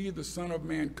see the Son of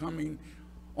Man coming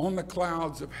on the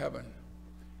clouds of heaven,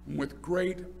 and with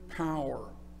great power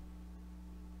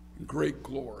and great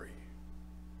glory.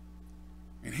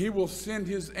 And he will send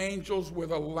his angels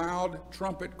with a loud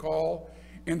trumpet call,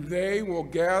 and they will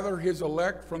gather his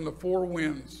elect from the four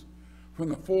winds,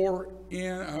 from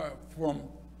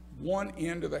one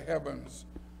end of the heavens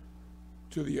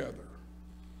to the other.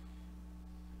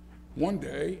 One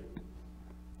day,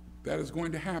 that is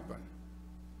going to happen.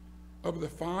 Of the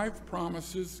 5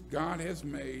 promises God has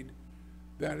made,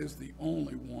 that is the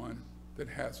only one that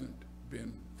hasn't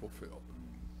been fulfilled.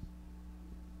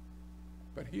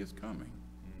 But he is coming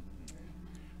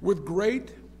with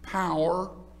great power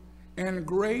and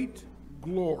great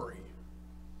glory.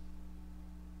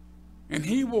 And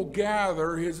he will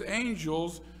gather his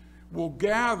angels, will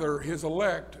gather his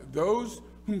elect, those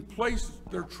who place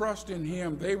their trust in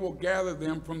him. They will gather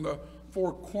them from the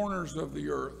 4 corners of the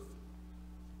earth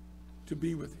to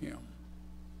be with him.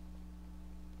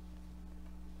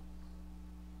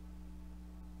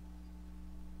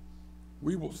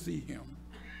 We will see him,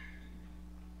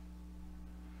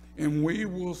 and we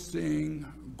will sing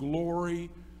glory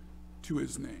to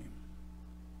his name.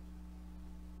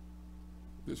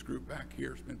 This group back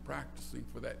here has been practicing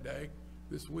for that day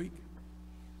this week,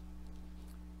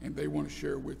 and they want to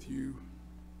share with you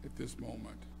at this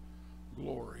moment,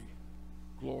 glory,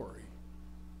 glory,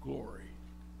 glory,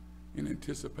 in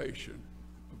anticipation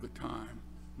of the time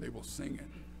they will sing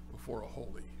it before a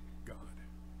holy God.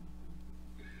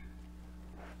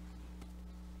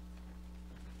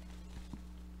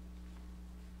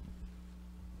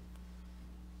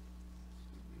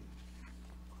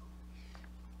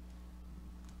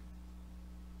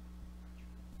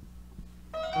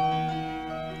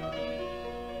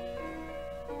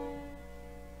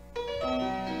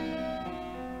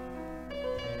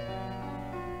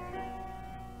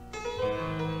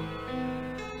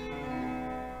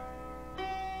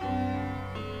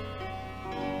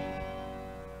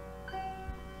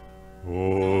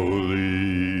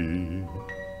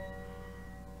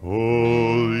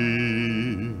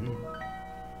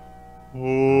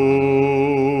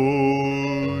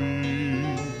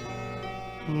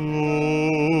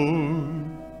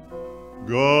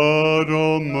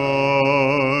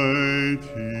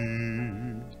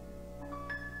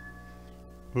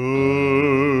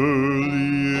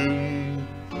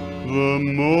 the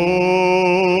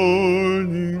morning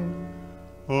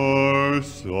our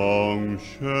song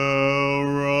shall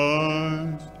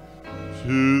rise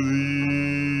to thee.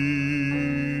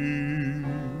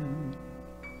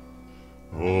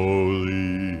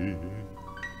 Holy,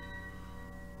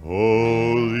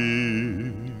 holy,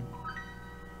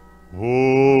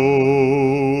 holy,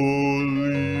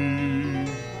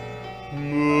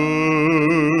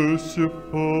 merciful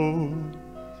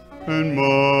and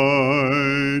mighty,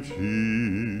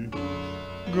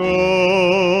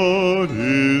 God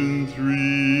in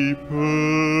three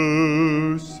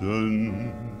persons,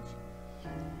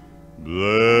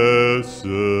 blessed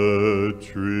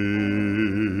Trinity.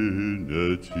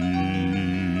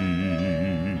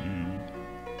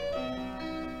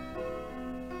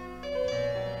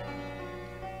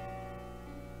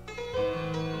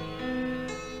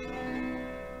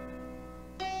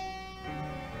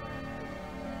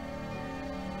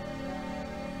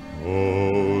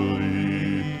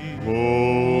 Holy,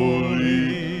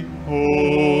 holy, holy,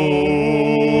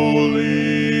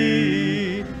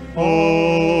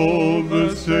 all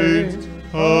the saints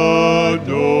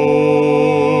adore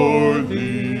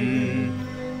thee,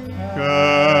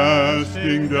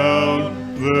 casting down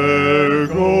their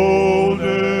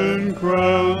golden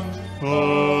crowns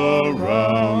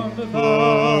around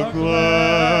the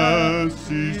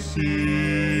glassy sea.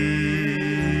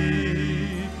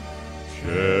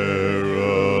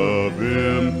 Cherubim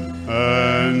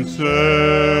and seraphim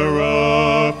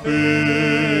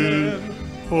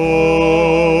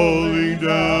falling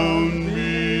down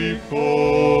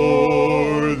before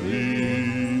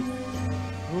thee,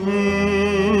 who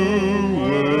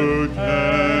wert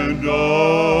and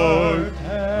art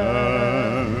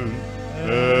and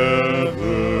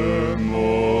evermore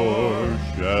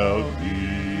shall be.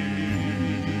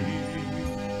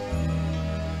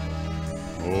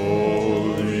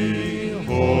 Holy,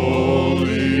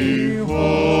 holy,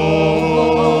 holy,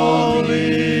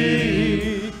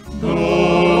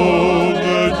 though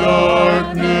the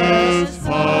darkness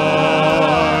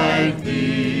hide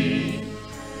thee,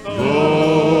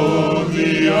 though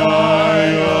the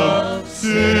eye of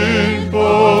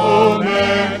sinful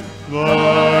man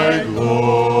thy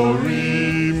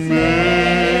glory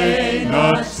may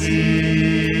not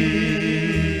see.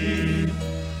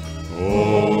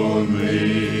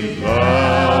 Only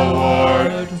thou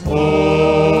art holy,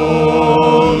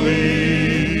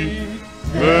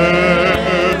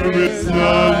 there is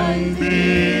none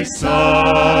beside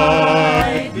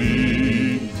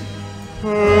thee,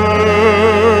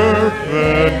 perfect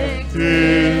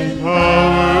in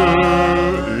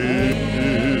power,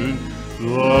 in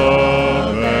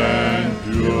love and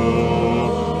purity.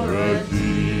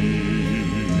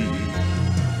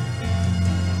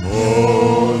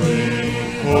 Holy,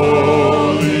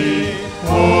 holy,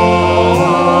 holy,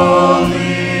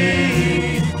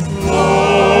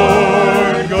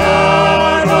 Lord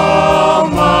God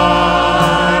Almighty,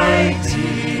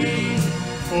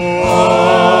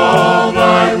 all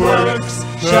thy works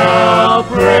shall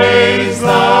praise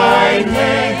thy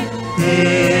name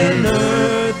in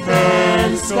earth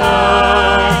and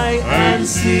sky and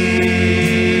sea.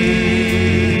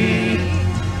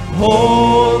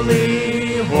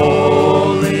 Holy,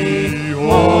 holy,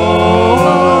 holy,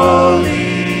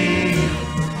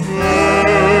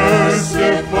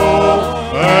 merciful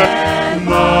and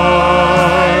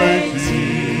mighty,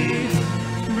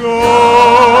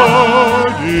 God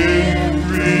in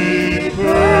three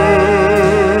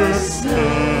persons,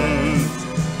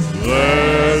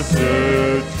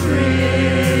 blessed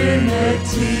Trinity.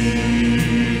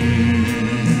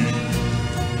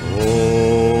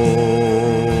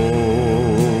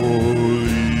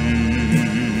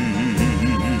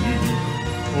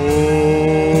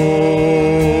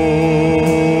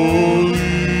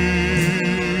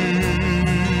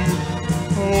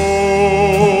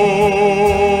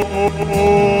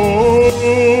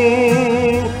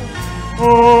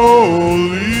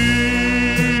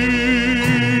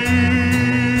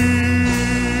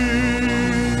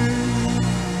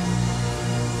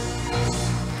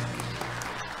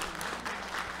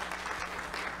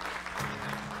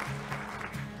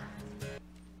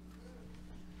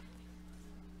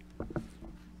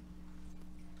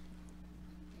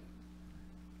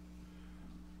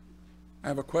 I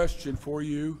have a question for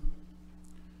you.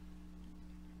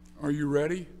 Are you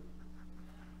ready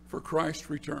for Christ's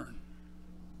return?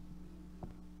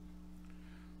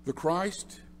 The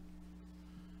Christ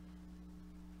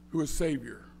who is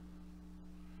Savior.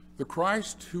 The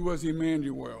Christ who was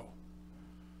Emmanuel.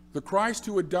 The Christ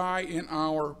who would die in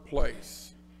our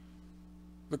place.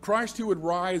 The Christ who would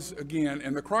rise again,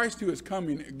 and the Christ who is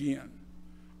coming again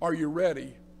Are you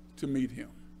ready to meet him?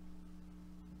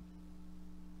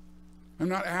 I'm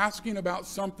not asking about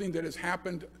something that has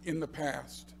happened in the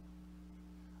past.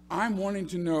 I'm wanting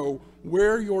to know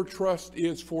where your trust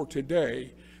is for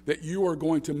today, that you are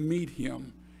going to meet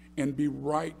him and be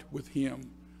right with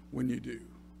him when you do.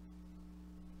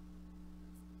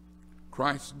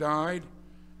 Christ died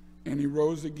and he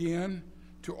rose again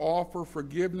to offer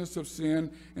forgiveness of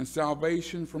sin and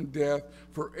salvation from death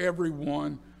for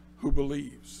everyone who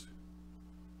believes.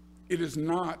 It is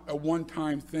not a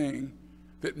one-time thing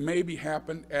that maybe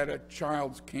happened at a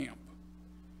child's camp.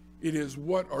 It is,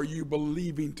 what are you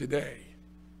believing today?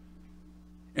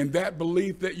 And that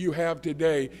belief that you have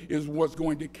today is what's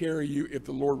going to carry you if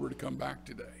the Lord were to come back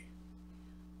today.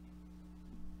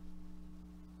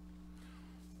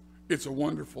 It's a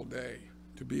wonderful day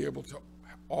to be able to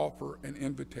offer an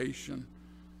invitation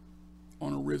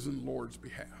on a risen Lord's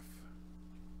behalf.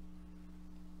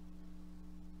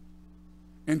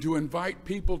 And to invite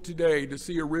people today to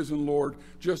see a risen Lord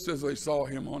just as they saw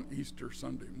him on Easter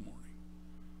Sunday morning.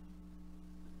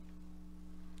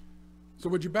 So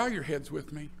would you bow your heads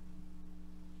with me?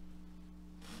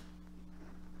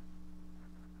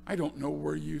 I don't know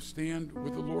where you stand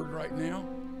with the Lord right now.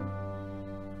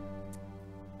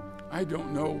 I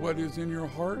don't know what is in your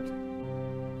heart.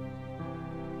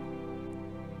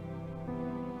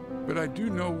 But I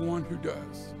do know one who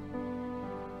does.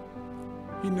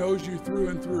 He knows you through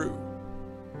and through.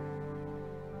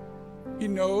 He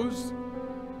knows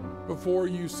before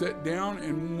you sit down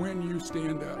and when you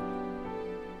stand up.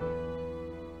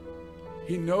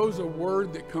 He knows a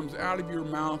word that comes out of your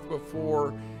mouth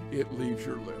before it leaves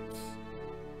your lips.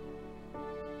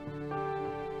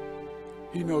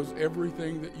 He knows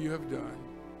everything that you have done.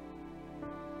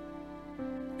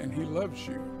 And he loves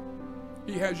you.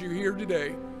 He has you here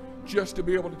today just to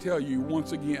be able to tell you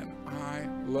once again, I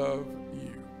love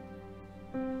you.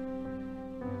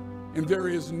 And there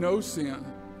is no sin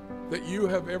that you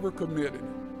have ever committed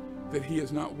that he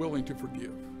is not willing to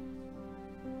forgive.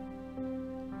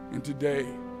 And today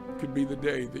could be the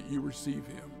day that you receive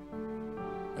him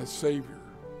as Savior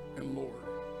and Lord.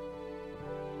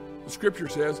 The scripture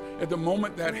says, at the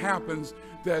moment that happens,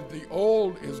 that the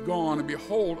old is gone, and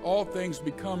behold, all things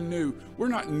become new. We're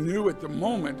not new at the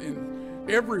moment in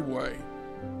every way,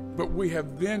 but we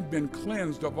have then been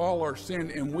cleansed of all our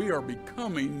sin, and we are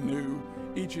becoming new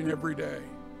each and every day.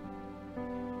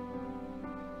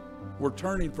 We're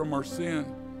turning from our sin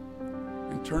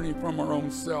and turning from our own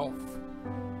self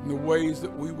and the ways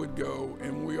that we would go,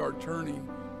 and we are turning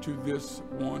to this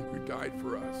one who died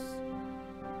for us,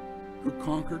 who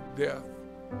conquered death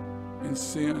and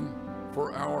sin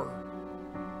for our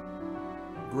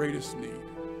greatest need.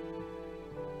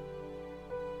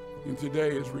 And today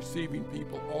is receiving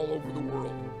people all over the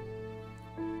world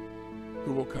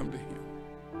who will come to him.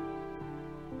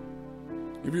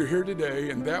 If you're here today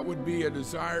and that would be a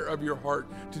desire of your heart,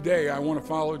 today I want to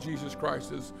follow Jesus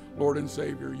Christ as Lord and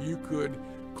Savior, you could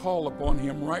call upon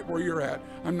him right where you're at.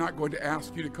 I'm not going to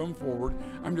ask you to come forward.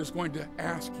 I'm just going to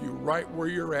ask you right where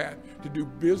you're at to do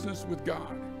business with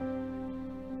God.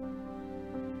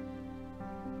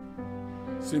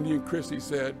 Cindy and Chrissy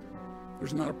said,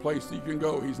 there's not a place that you can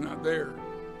go. He's not there.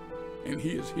 And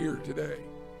he is here today.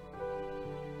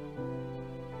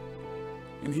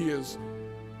 And he has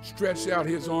stretched out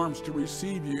his arms to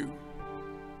receive you.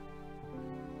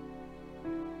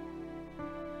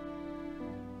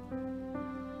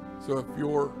 So if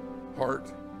your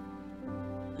heart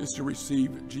is to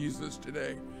receive Jesus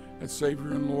today as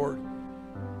Savior and Lord,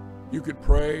 you could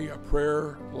pray a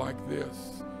prayer like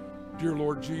this. Dear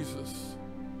Lord Jesus,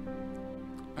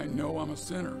 I know I'm a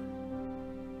sinner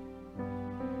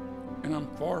and I'm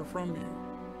far from you.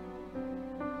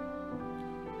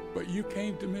 But you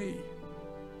came to me.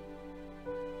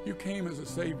 You came as a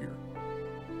Savior.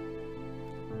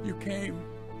 You came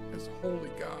as a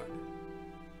holy God.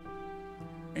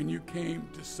 And you came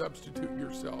to substitute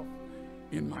yourself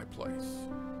in my place.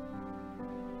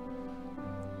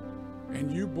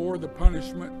 And you bore the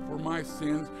punishment for my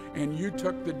sins, and you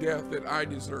took the death that I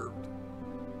deserved.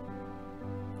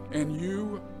 And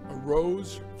you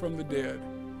arose from the dead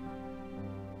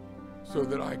so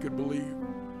that I could believe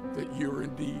that you are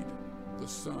indeed the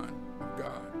Son of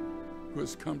God who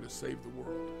has come to save the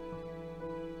world.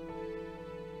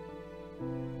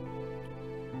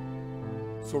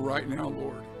 So right now,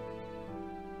 Lord,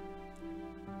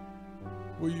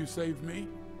 will you save me?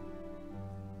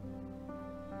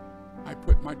 I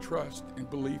put my trust and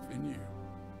belief in you.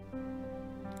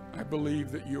 I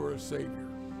believe that you are a Savior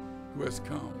who has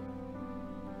come.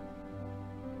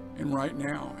 And right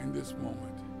now, in this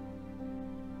moment,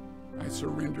 I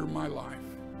surrender my life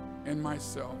and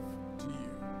myself to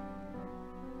you.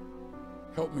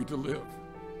 Help me to live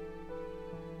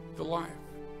the life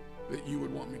that you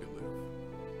would want me to live.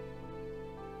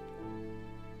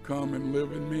 Come and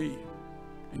live in me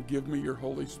and give me your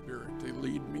Holy Spirit to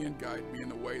lead me and guide me in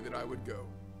the way that I would go,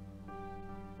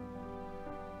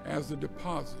 as a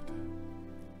deposit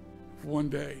of one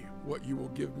day what you will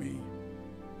give me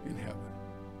in heaven.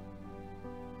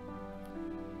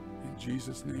 In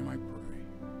Jesus' name I pray.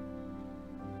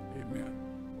 Amen.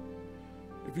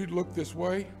 If you'd look this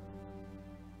way,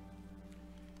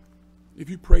 if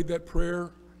you prayed that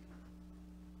prayer,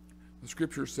 the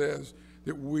scripture says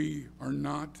that we are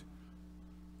not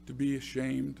to be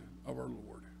ashamed of our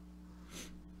Lord.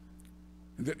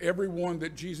 And that everyone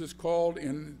that Jesus called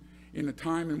in the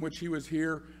time in which he was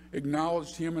here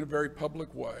acknowledged him in a very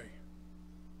public way.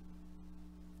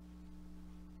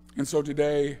 And so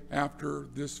today, after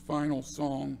this final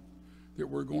song that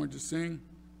we're going to sing,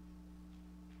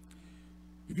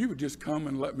 if you would just come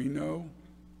and let me know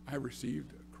I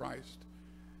received Christ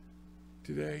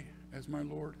today as my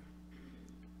Lord,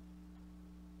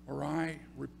 or I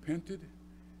repented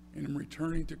and am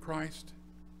returning to Christ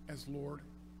as Lord,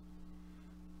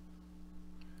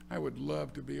 I would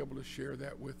love to be able to share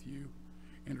that with you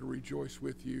and to rejoice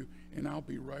with you, and I'll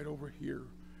be right over here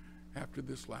after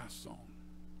this last song.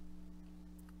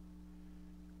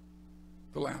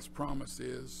 The last promise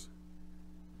is,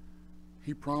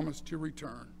 he promised to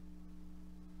return.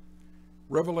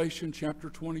 Revelation chapter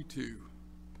 22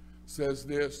 says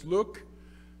this, look,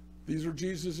 these are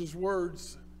Jesus'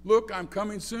 words, look, I'm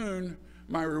coming soon.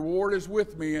 My reward is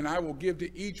with me, and I will give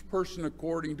to each person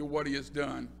according to what he has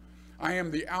done. I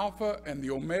am the Alpha and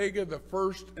the Omega, the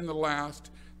first and the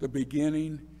last, the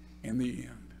beginning and the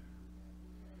end.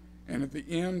 And at the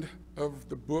end of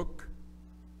the book,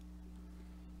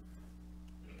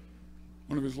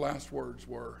 one of his last words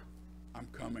were, I'm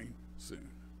coming soon.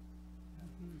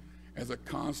 As a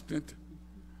constant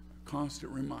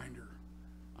reminder,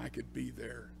 I could be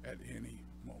there at any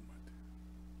moment.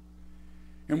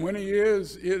 And when he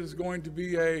is, it is going to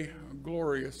be a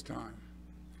glorious time.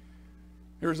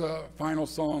 Here's a final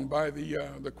song by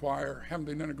the choir. Haven't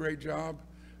they done a great job?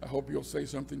 I hope you'll say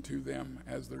something to them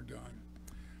as they're done.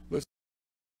 Listen.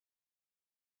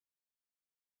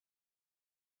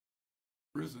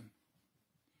 Risen.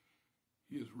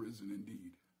 He is risen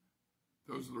indeed.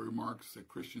 Those are the remarks that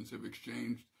Christians have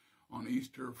exchanged on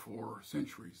Easter for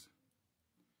centuries.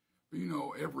 But you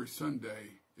know, every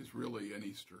Sunday is really an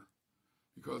Easter,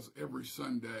 because every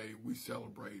Sunday we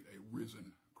celebrate a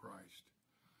risen Christ.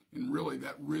 And really,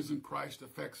 that risen Christ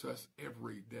affects us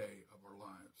every day of our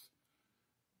lives.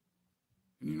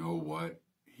 And you know what?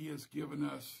 He has given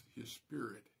us his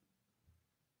Spirit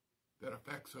that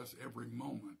affects us every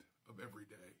moment of every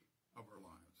day of our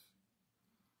lives.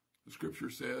 The scripture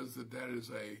says that that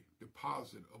is a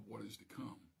deposit of what is to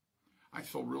come. I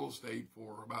sold real estate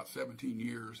for about 17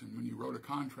 years, and when you wrote a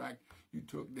contract, you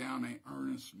took down an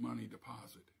earnest money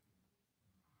deposit.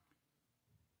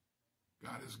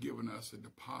 God has given us a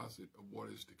deposit of what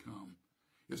is to come.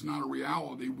 It's not a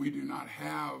reality. We do not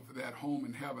have that home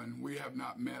in heaven. We have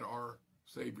not met our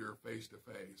Savior face to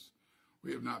face.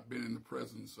 We have not been in the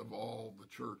presence of all the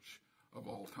church of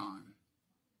all time,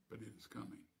 but it is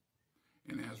coming.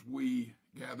 And as we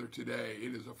gather today,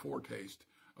 it is a foretaste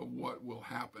of what will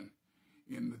happen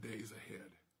in the days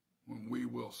ahead, when we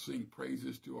will sing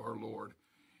praises to our Lord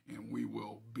and we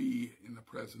will be in the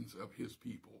presence of his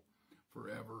people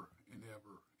forever and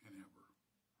ever and ever.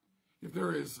 If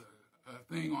there is a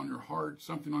thing on your heart,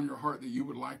 something on your heart that you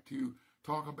would like to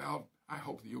talk about, I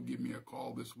hope that you'll give me a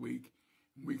call this week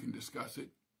and we can discuss it.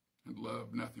 I'd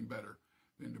love nothing better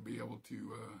than to be able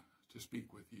to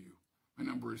speak with you. My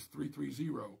number is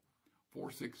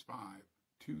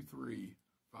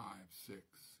 330-465-2356.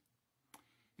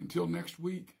 Until next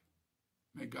week,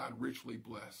 may God richly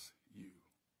bless